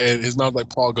 right? And his mom's like,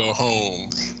 Paul, go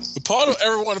home. But Paul don't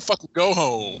ever want to fucking go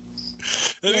home.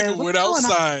 And he went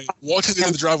outside, walked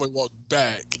into the driveway, walked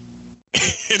back.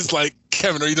 It's like,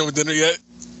 Kevin, are you done with dinner yet?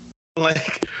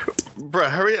 Like, bro,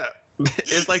 hurry up.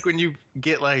 It's like when you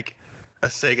get like a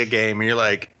Sega game and you're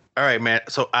like, all right, man,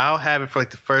 so I'll have it for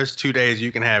like the first 2 days.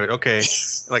 You can have it. Okay.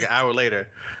 Like an hour later.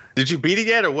 Did you beat it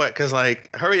yet or what? Because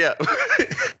like, hurry up.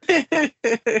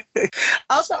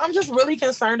 Also, I'm just really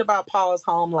concerned about Paul's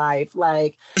home life.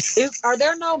 Like, are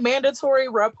there no mandatory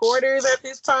reporters at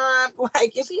this time?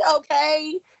 Like, is he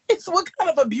okay? What kind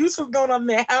of abuse is going on in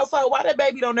their household? Why that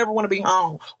baby don't ever want to be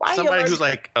home? Why somebody who's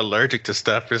like allergic to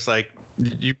stuff is like,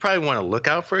 you probably want to look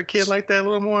out for a kid like that a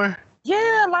little more.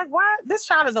 Yeah, like why this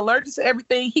child is allergic to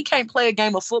everything. He can't play a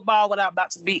game of football without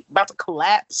about to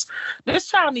collapse. This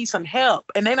child needs some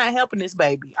help, and they're not helping this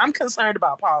baby. I'm concerned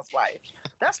about Paul's life.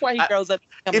 That's why he grows up.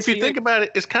 If you think about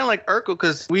it, it's kind of like Urkel,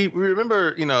 because we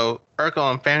remember, Urkel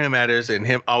on Family Matters and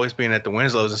him always being at the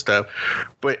Winslows and stuff.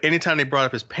 But anytime they brought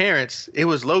up his parents, it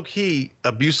was low key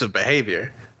abusive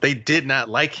behavior. They did not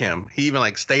like him. He even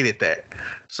like stated that.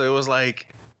 So it was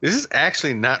like, this is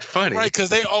actually not funny. Right, because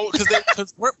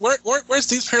weren't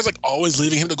Steve's parents like always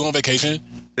leaving him to go on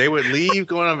vacation? They would leave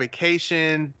going on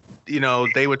vacation.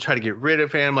 They would try to get rid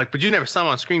of him. Like, but you never saw him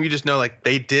on screen. You just know like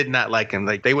they did not like him.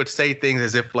 Like they would say things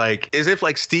as if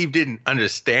like Steve didn't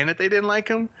understand that they didn't like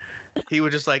him. He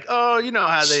would just like, oh, you know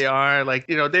how they are. Like,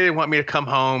 they didn't want me to come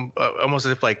home. Almost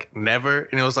as if like never.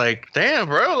 And it was like, damn,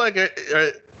 bro. Like,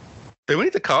 do we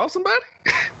need to call somebody?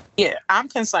 Yeah, I'm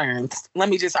concerned.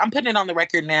 I'm putting it on the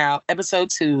record now. Episode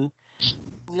 2,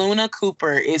 Luna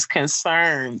Cooper is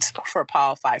concerned for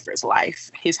Paul Pfeiffer's life.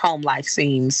 His home life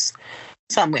seems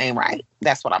something ain't right.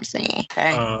 That's what I'm saying.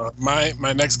 Okay.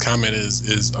 My next comment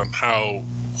is on how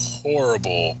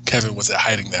horrible Kevin was at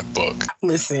hiding that book.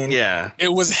 Listen. Yeah. It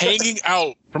was hanging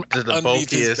out from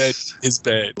underneath his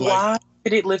bed. Why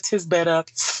did it lift his bed up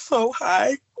so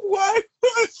high? Why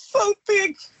was it so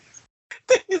thick?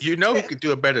 You know who could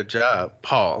do a better job?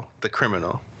 Paul, the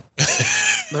criminal.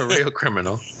 The real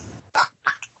criminal.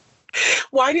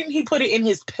 Why didn't he put it in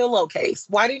his pillowcase?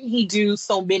 Why didn't he do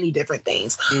so many different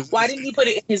things? Why didn't he put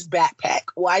it in his backpack?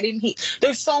 Why didn't he?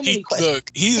 There's so many questions.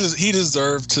 Look, he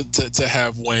deserved to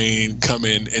have Wayne come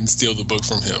in and steal the book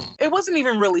from him. It wasn't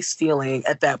even really stealing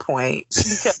at that point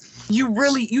because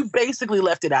you basically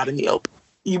left it out in the open.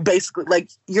 You basically, like,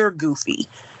 you're goofy.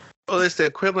 Well, it's the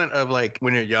equivalent of like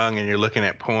when you're young and you're looking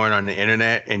at porn on the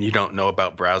internet and you don't know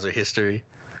about browser history.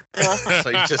 So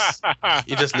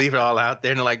you just leave it all out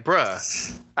there and they're like,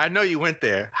 bruh, I know you went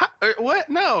there. What?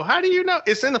 No. How do you know?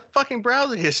 It's in the fucking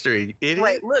browser history, you idiot.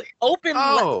 Right. Look,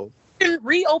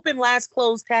 reopen last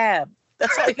closed tab.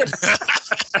 That's all you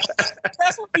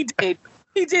That's what he did.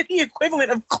 He did the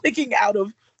equivalent of clicking out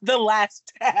of the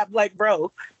last tab. Like,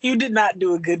 bro, you did not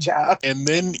do a good job. And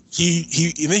then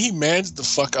he mans the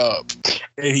fuck up,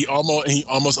 and he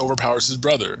almost overpowers his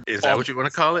brother. Is that what you want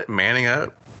to call it? Manning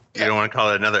up? You don't want to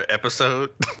call it another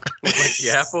episode? Like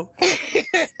the apple?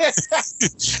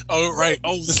 Oh, right.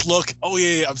 Oh, this look. Oh,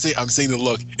 yeah. I'm seeing the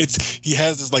look. He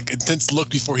has this like intense look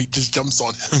before he just jumps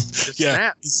on him.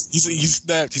 Yeah. He's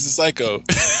snapped. He's a psycho.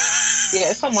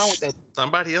 Yeah, something wrong with that.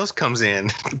 Somebody else comes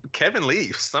in. Kevin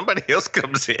leaves. Somebody else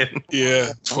comes in.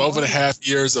 Yeah. 12 and a half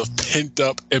years of pent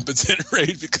up impotent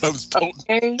rage becomes potent.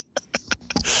 Okay.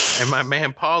 And my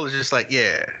man Paul is just like,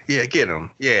 yeah, get him.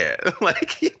 Yeah.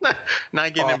 Like, he's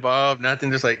not getting involved,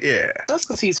 nothing, just like, yeah. That's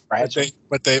because he's fragile.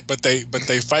 But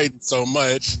they fight so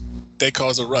much, they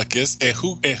cause a ruckus. And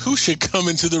who should come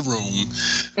into the room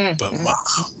but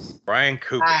Mom? Bryan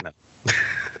Cooper.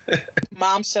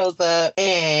 Mom shows up,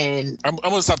 and I'm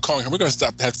gonna stop calling her. We're gonna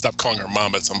have to stop calling her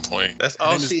Mom at some point. That's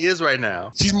all she is right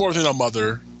now. She's more than a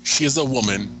mother. She is a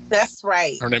woman. That's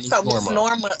right. Her name is so Norma.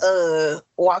 Norma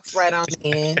walks right on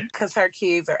in because her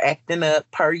kids are acting up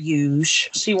per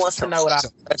usual. She wants to know what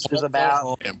our question is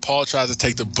about. And Paul tries to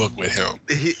take the book with him.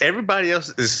 Everybody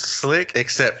else is slick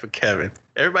except for Kevin.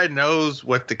 Everybody knows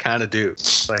what to kind of do.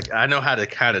 Like, I know how to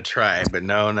kind of try, but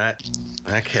no, not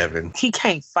Kevin. He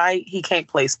can't fight. He can't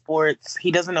play sports.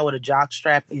 He doesn't know what a jock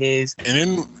strap is.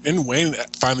 And then Wayne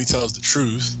finally tells the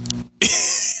truth.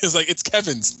 It's like, it's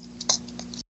Kevin's.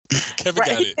 Kevin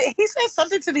got it. He said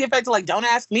something to the effect of like, "Don't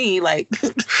ask me." Like,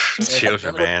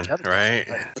 children, man, right?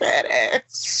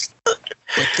 Badass.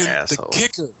 But then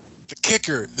the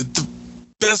kicker, the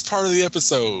best part of the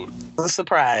episode. The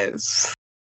surprise.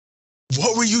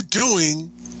 What were you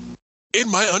doing in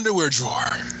my underwear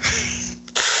drawer?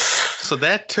 So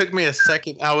that took me a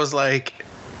second. I was like,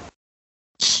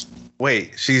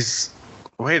 wait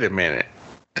a minute.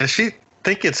 Does she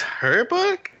think it's her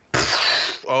book?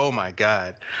 Oh my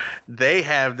God. They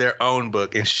have their own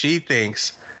book, and she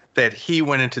thinks that he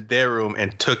went into their room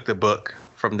and took the book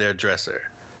from their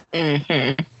dresser.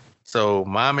 Mm-hmm. So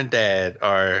Mom and Dad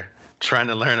are trying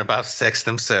to learn about sex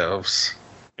themselves.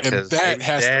 And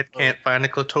Dad can't find a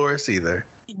clitoris either.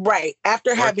 Right.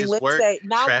 After having say,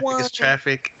 not traffic one. Is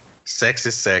traffic. Sex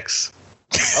is sex.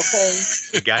 Okay.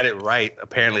 You got it right,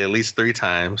 apparently, at least 3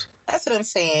 times. That's what I'm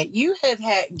saying. You have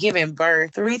given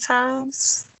birth 3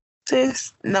 times.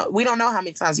 Sis? No, we don't know how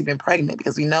many times you've been pregnant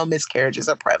because we know miscarriages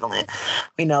are prevalent.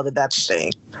 We know that that's a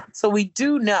thing. So we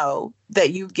do know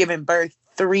that you've given birth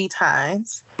 3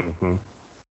 times. Mm-hmm.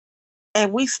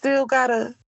 And we still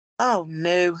gotta, oh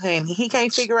no, honey. He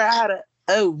can't figure out how to,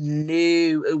 oh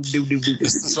no. Oh, no.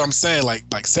 This is what I'm saying.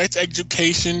 Like sex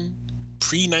education,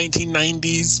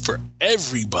 pre-1990s for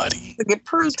everybody. It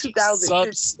proved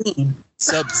 2015.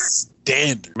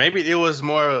 Substandard. Maybe it was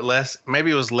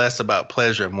less about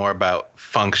pleasure, more about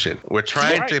function. We're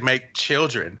trying to make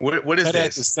children. What is but this?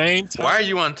 At the same time, why are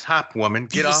you on top, woman?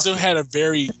 Get off. Still had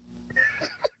people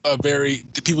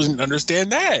didn't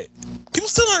understand that. People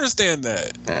still don't understand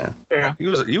that. Yeah. He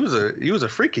was a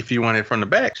freak if you wanted from the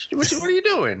back. What are you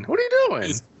doing? What are you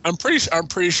doing? I'm pretty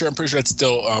sure that's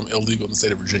still illegal in the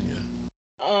state of Virginia.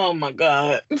 Oh my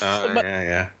God.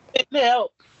 Yeah. It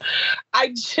helped.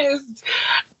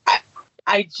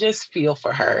 I just feel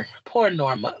for her. Poor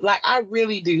Norma. Like, I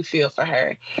really do feel for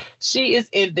her. She is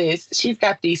in this. She's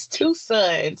got these 2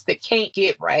 sons that can't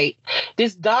get right.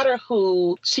 This daughter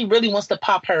who she really wants to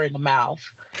pop her in the mouth.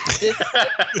 This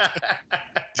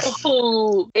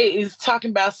who is talking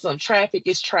about some traffic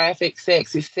is traffic,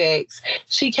 sex is sex.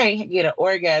 She can't get an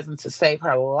orgasm to save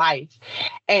her life.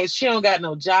 And she don't got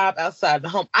no job outside the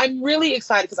home. I'm really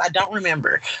excited because I don't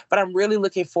remember, but I'm really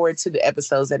looking forward to the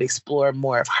episodes that explore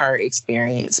more of her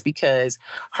experience because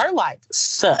her life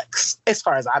sucks as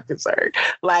far as I'm concerned.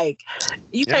 Like,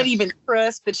 you can't even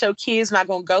trust that your kid's not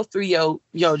going to go through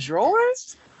your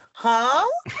drawers. Huh?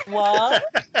 What?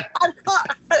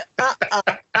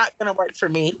 Not gonna work for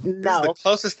me. No. The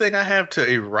closest thing I have to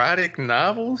erotic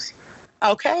novels.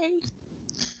 Okay.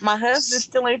 My husband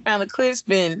still ain't found a clip. It's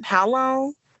been how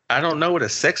long? I don't know what a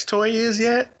sex toy is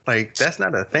yet. Like, that's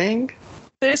not a thing.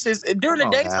 This is during the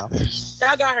daytime.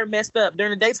 Y'all got her messed up. During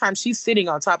the daytime, she's sitting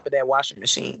on top of that washing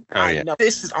machine. Yeah.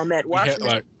 This is on that washing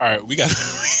machine. All right, we gotta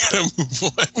move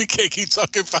on. We can't keep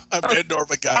talking about that.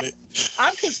 Norma got it.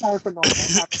 I'm concerned for Norma.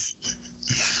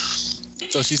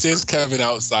 So she sends Kevin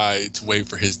outside to wait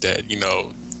for his dad,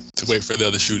 to wait for the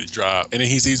other shoe to drop. And then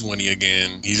he sees Winnie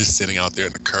again. He's just sitting out there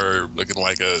in the curb looking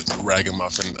like a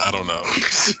ragamuffin. I don't know.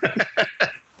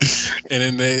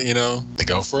 And then they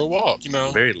go for a walk,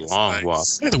 Very long walk.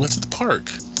 Yeah, they went to the park.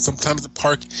 Sometimes the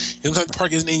park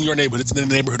isn't in your neighborhood, it's in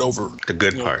the neighborhood over. The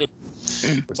good part.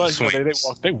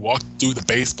 So they walk through the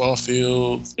baseball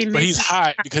fields. But he's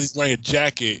hot because he's wearing a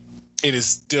jacket. It is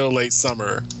still late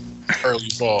summer, early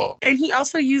fall. And he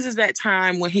also uses that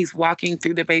time when he's walking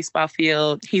through the baseball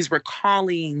field. He's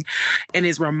recalling and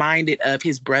is reminded of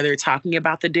his brother talking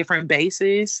about the different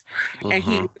bases. Mm-hmm. And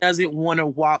he doesn't want to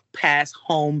walk past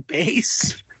home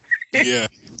base. Yeah.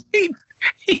 he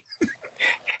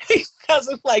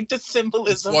doesn't like the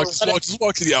symbolism. Just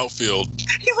walk to the outfield.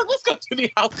 He's like, let's go to the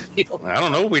outfield. I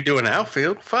don't know what we do in the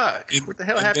outfield. Fuck. What the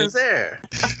hell happens there?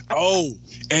 Oh,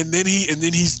 and then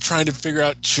he's trying to figure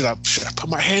out, should I put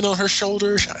my hand on her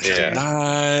shoulder? Should I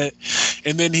not?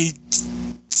 And then he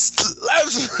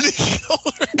slaps her on the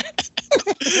shoulder.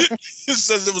 He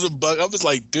says it was a bug. I was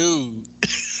like, dude.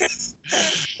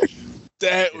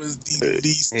 That was the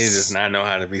least. He does not know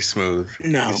how to be smooth.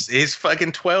 No. He's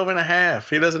fucking 12 and a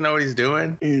half. He doesn't know what he's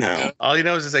doing. No. All he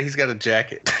knows is that he's got a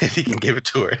jacket. He can give it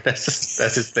to her.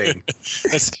 That's his thing.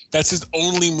 That's his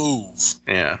only move.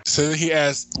 Yeah. So then he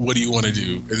asked, what do you want to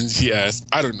do? And then she asked,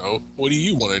 I don't know. What do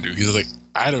you want to do? He's like,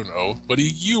 I don't know. What do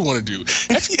you want to do?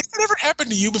 Has that ever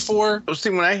happened to you before? See,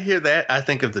 when I hear that, I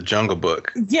think of the Jungle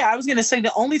Book. Yeah, I was going to say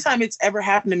the only time it's ever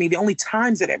happened to me, the only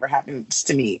times it ever happens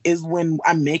to me is when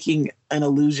I'm making an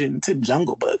allusion to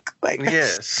Jungle Book.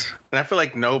 Yes. And I feel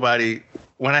like when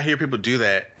I hear people do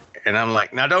that, and I'm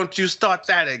like, now don't you start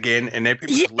that again. And then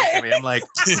people look at me, I'm like,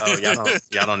 oh,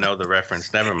 y'all don't know the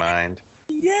reference. Never mind.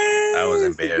 Yes, that was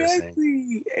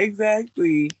embarrassing.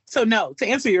 Exactly. So no, to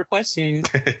answer your question,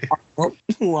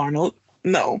 Arnold,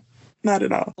 no, not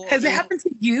at all. Has it happened to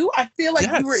you? I feel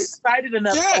like you were excited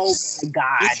enough. Yes. Oh my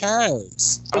God. It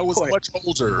has. I was much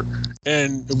older,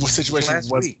 and the situation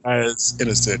wasn't as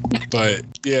innocent. But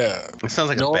yeah. It sounds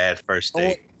like a bad first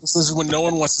date. This is when no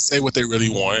one wants to say what they really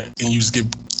want, and you just get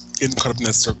caught up in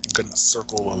that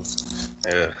circle of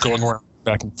going around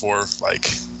back and forth. Like,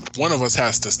 one of us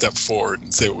has to step forward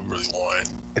and say what we really want.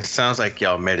 It sounds like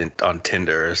y'all met on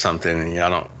Tinder or something, and y'all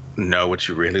don't know what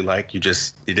you really like. You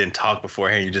didn't talk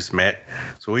beforehand. You just met.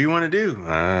 So what do you want to do?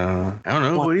 I don't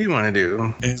know. What do you want to do?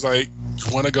 And he's like,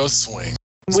 you want to go swing.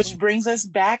 Which brings us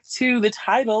back to the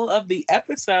title of the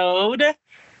episode.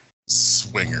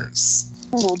 Swingers.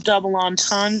 A little double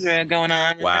entendre going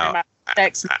on. Wow.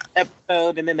 Sex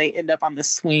episode, and then they end up on the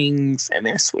swings, and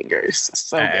they're swingers.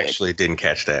 So I actually didn't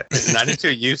catch that. Not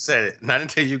until you said it. Not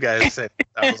until you guys said it.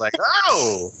 I was like,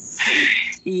 oh.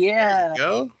 Yeah. There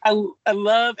you go. I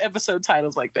love episode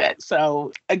titles like that.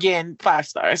 So again, 5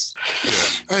 stars.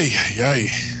 Yeah.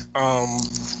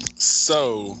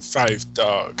 So, Fife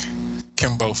Dog,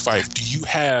 Kimbo Fife, do you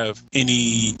have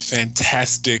any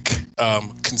fantastic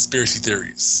conspiracy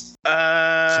theories?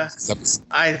 I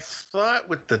thought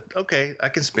I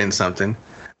can spin something.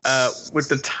 With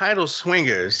the title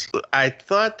Swingers, I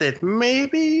thought that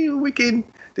maybe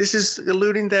this is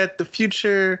alluding that the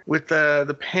future with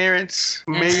the parents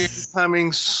maybe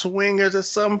becoming swingers at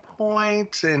some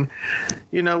point, and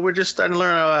we're just starting to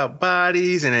learn about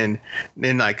bodies, and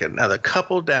then like another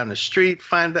couple down the street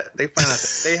find out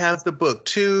that they have the book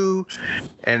too,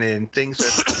 and then things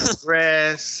are to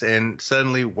progress, and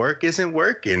suddenly work isn't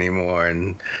work anymore,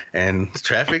 and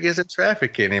traffic isn't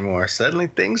traffic anymore. Suddenly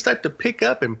things start to pick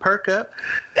up and perk up.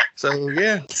 So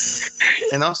yeah,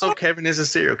 and also Kevin is a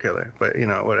serial killer, but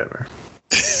whatever.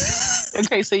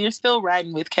 Okay, so you're still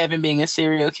riding with Kevin being a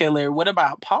serial killer. What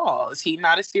about Paul? Is he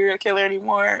not a serial killer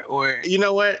anymore? Or you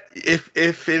know what? If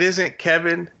it isn't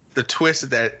Kevin, the twist is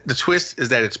that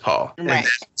it's Paul. Right.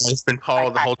 It's been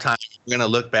Paul the whole time. We're gonna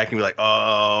look back and be like,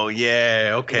 oh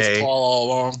yeah, okay. It was Paul all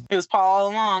along. It was Paul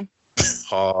all along.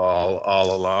 Paul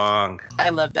all along. I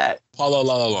love that. Paul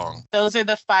all along. Those are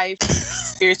the 5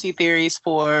 conspiracy theories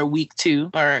for week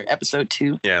 2 or episode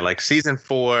 2. Yeah, like season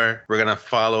 4, we're gonna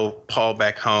follow Paul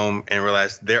back home and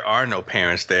realize there are no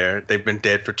parents there. They've been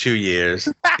dead for 2 years.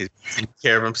 He's taking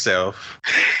care of himself.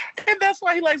 And that's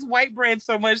why he likes white bread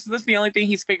so much. That's the only thing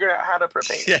he's figured out how to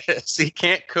prepare. Yes, he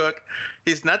can't cook.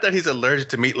 It's not that he's allergic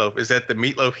to meatloaf. It's that the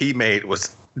meatloaf he made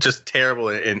was just terrible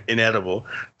and inedible.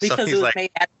 Because so he's it was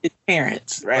made after his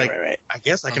parents. Right. I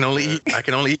guess I can only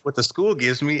eat what the school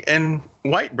gives me and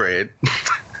white bread.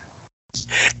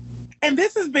 And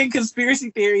this has been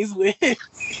Conspiracy Theories with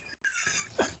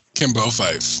Kimbo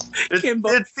Fife.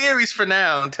 It's theories for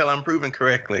now until I'm proven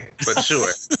correctly. But sure,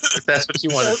 if that's what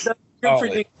you want to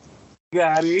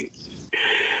Got it.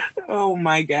 Oh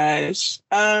my gosh.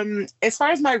 As far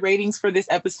as my ratings for this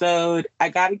episode, I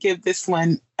gotta give this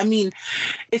one, I mean,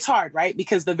 it's hard, right?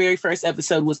 Because the very first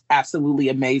episode was absolutely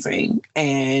amazing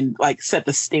and like set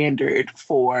the standard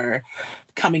for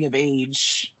coming of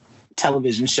age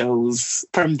television shows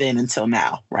from then until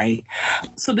now, right?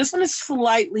 So this one is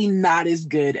slightly not as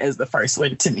good as the first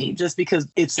one to me, just because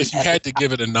it's... If you had to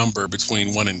give it a number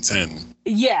between 1 and 10.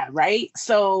 Yeah, right?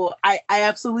 So I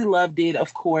absolutely loved it,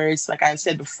 of course. Like I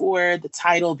said before, the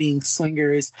title being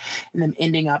Swingers and them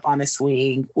ending up on a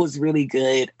swing was really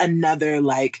good. Another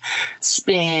like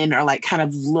spin or like kind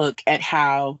of look at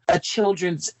how a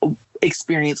children's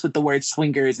experience with the word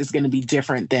swingers is going to be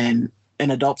different than an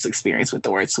adult's experience with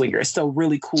the word swinger. So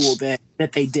really cool that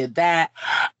they did that.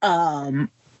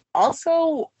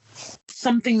 Also,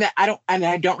 something that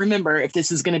I don't remember if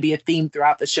this is going to be a theme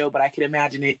throughout the show, but I could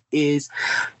imagine it is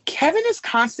Kevin is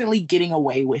constantly getting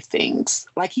away with things.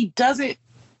 Like he doesn't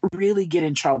really get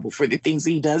in trouble for the things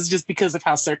he does just because of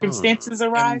how circumstances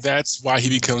arise. And that's why he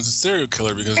becomes a serial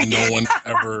killer, because no one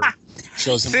ever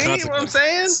shows him consequences.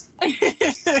 See what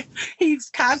I'm saying?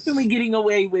 He's constantly getting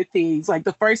away with things. Like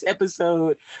the first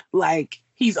episode, like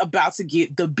he's about to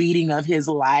get the beating of his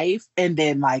life, and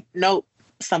then like, nope,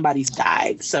 somebody's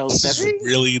died. So that's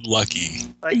really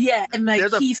lucky. Like, yeah, and like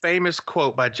there's a famous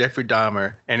quote by Jeffrey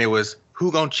Dahmer, and it was,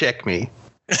 "Who gonna check me?"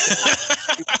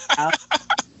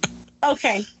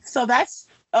 Okay, so that's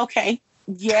okay.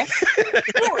 Yes.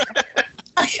 Sure.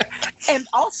 And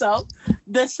also,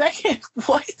 the second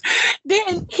one,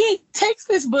 then he takes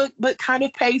this book but kind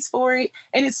of pays for it,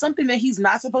 and it's something that he's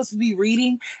not supposed to be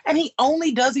reading, and he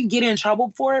only doesn't get in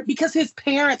trouble for it because his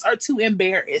parents are too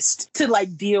embarrassed to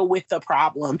like deal with the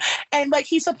problem. And like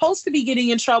he's supposed to be getting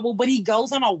in trouble, but he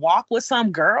goes on a walk with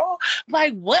some girl.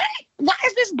 Like, what? Why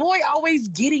is this boy always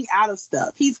getting out of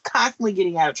stuff? He's constantly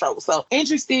getting out of trouble. So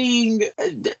interesting.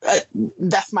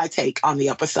 That's my take on the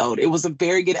episode. It was a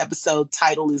very good episode.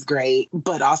 Title is great,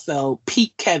 but also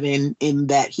peak Kevin in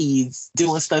that he's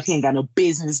doing stuff he ain't got no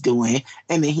business doing,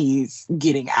 and then he's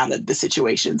getting out of the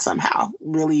situation somehow.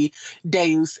 Really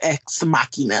Deus ex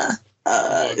machina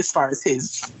as far as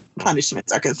his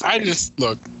punishments are concerned.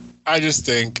 I just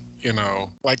think,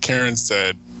 like Karen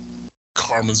said,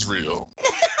 karma's real.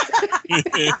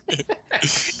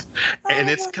 And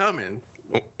it's coming.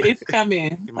 It's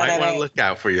coming. You might want to look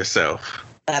out for yourself.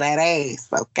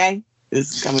 Okay?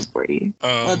 This is coming for you.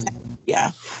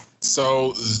 Yeah.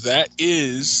 So that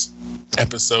is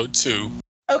episode 2.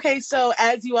 Okay, so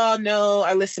as you all know,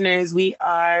 our listeners, we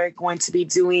are going to be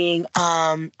doing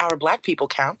our Black people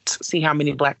count. See how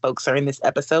many Black folks are in this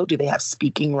episode. Do they have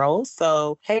speaking roles?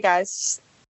 So, hey guys,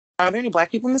 are there any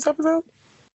Black people in this episode?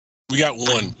 We got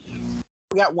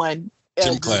one.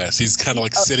 Gym class. He's kind of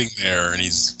like sitting there, and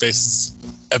his face is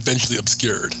eventually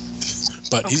obscured,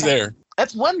 but he's there.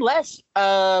 That's one less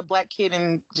Black kid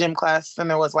in gym class than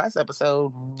there was last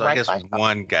episode. So I guess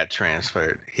one got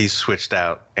transferred. He switched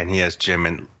out, and he has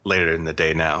gym later in the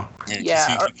day now.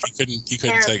 Yeah, he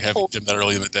couldn't take having gym that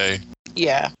early in the day.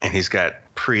 Yeah, and he's got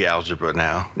pre-algebra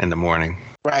now in the morning.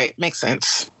 Right, makes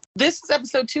sense. This is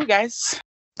episode 2, guys.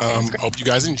 Hope you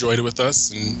guys enjoyed it with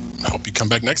us, and I hope you come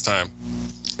back next time.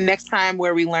 Next time,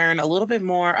 where we learn a little bit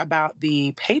more about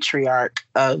the patriarch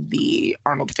of the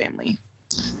Arnold family.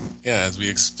 Yeah, as we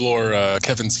explore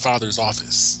Kevin's father's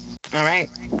office. All right.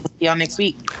 See y'all next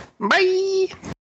week. Bye.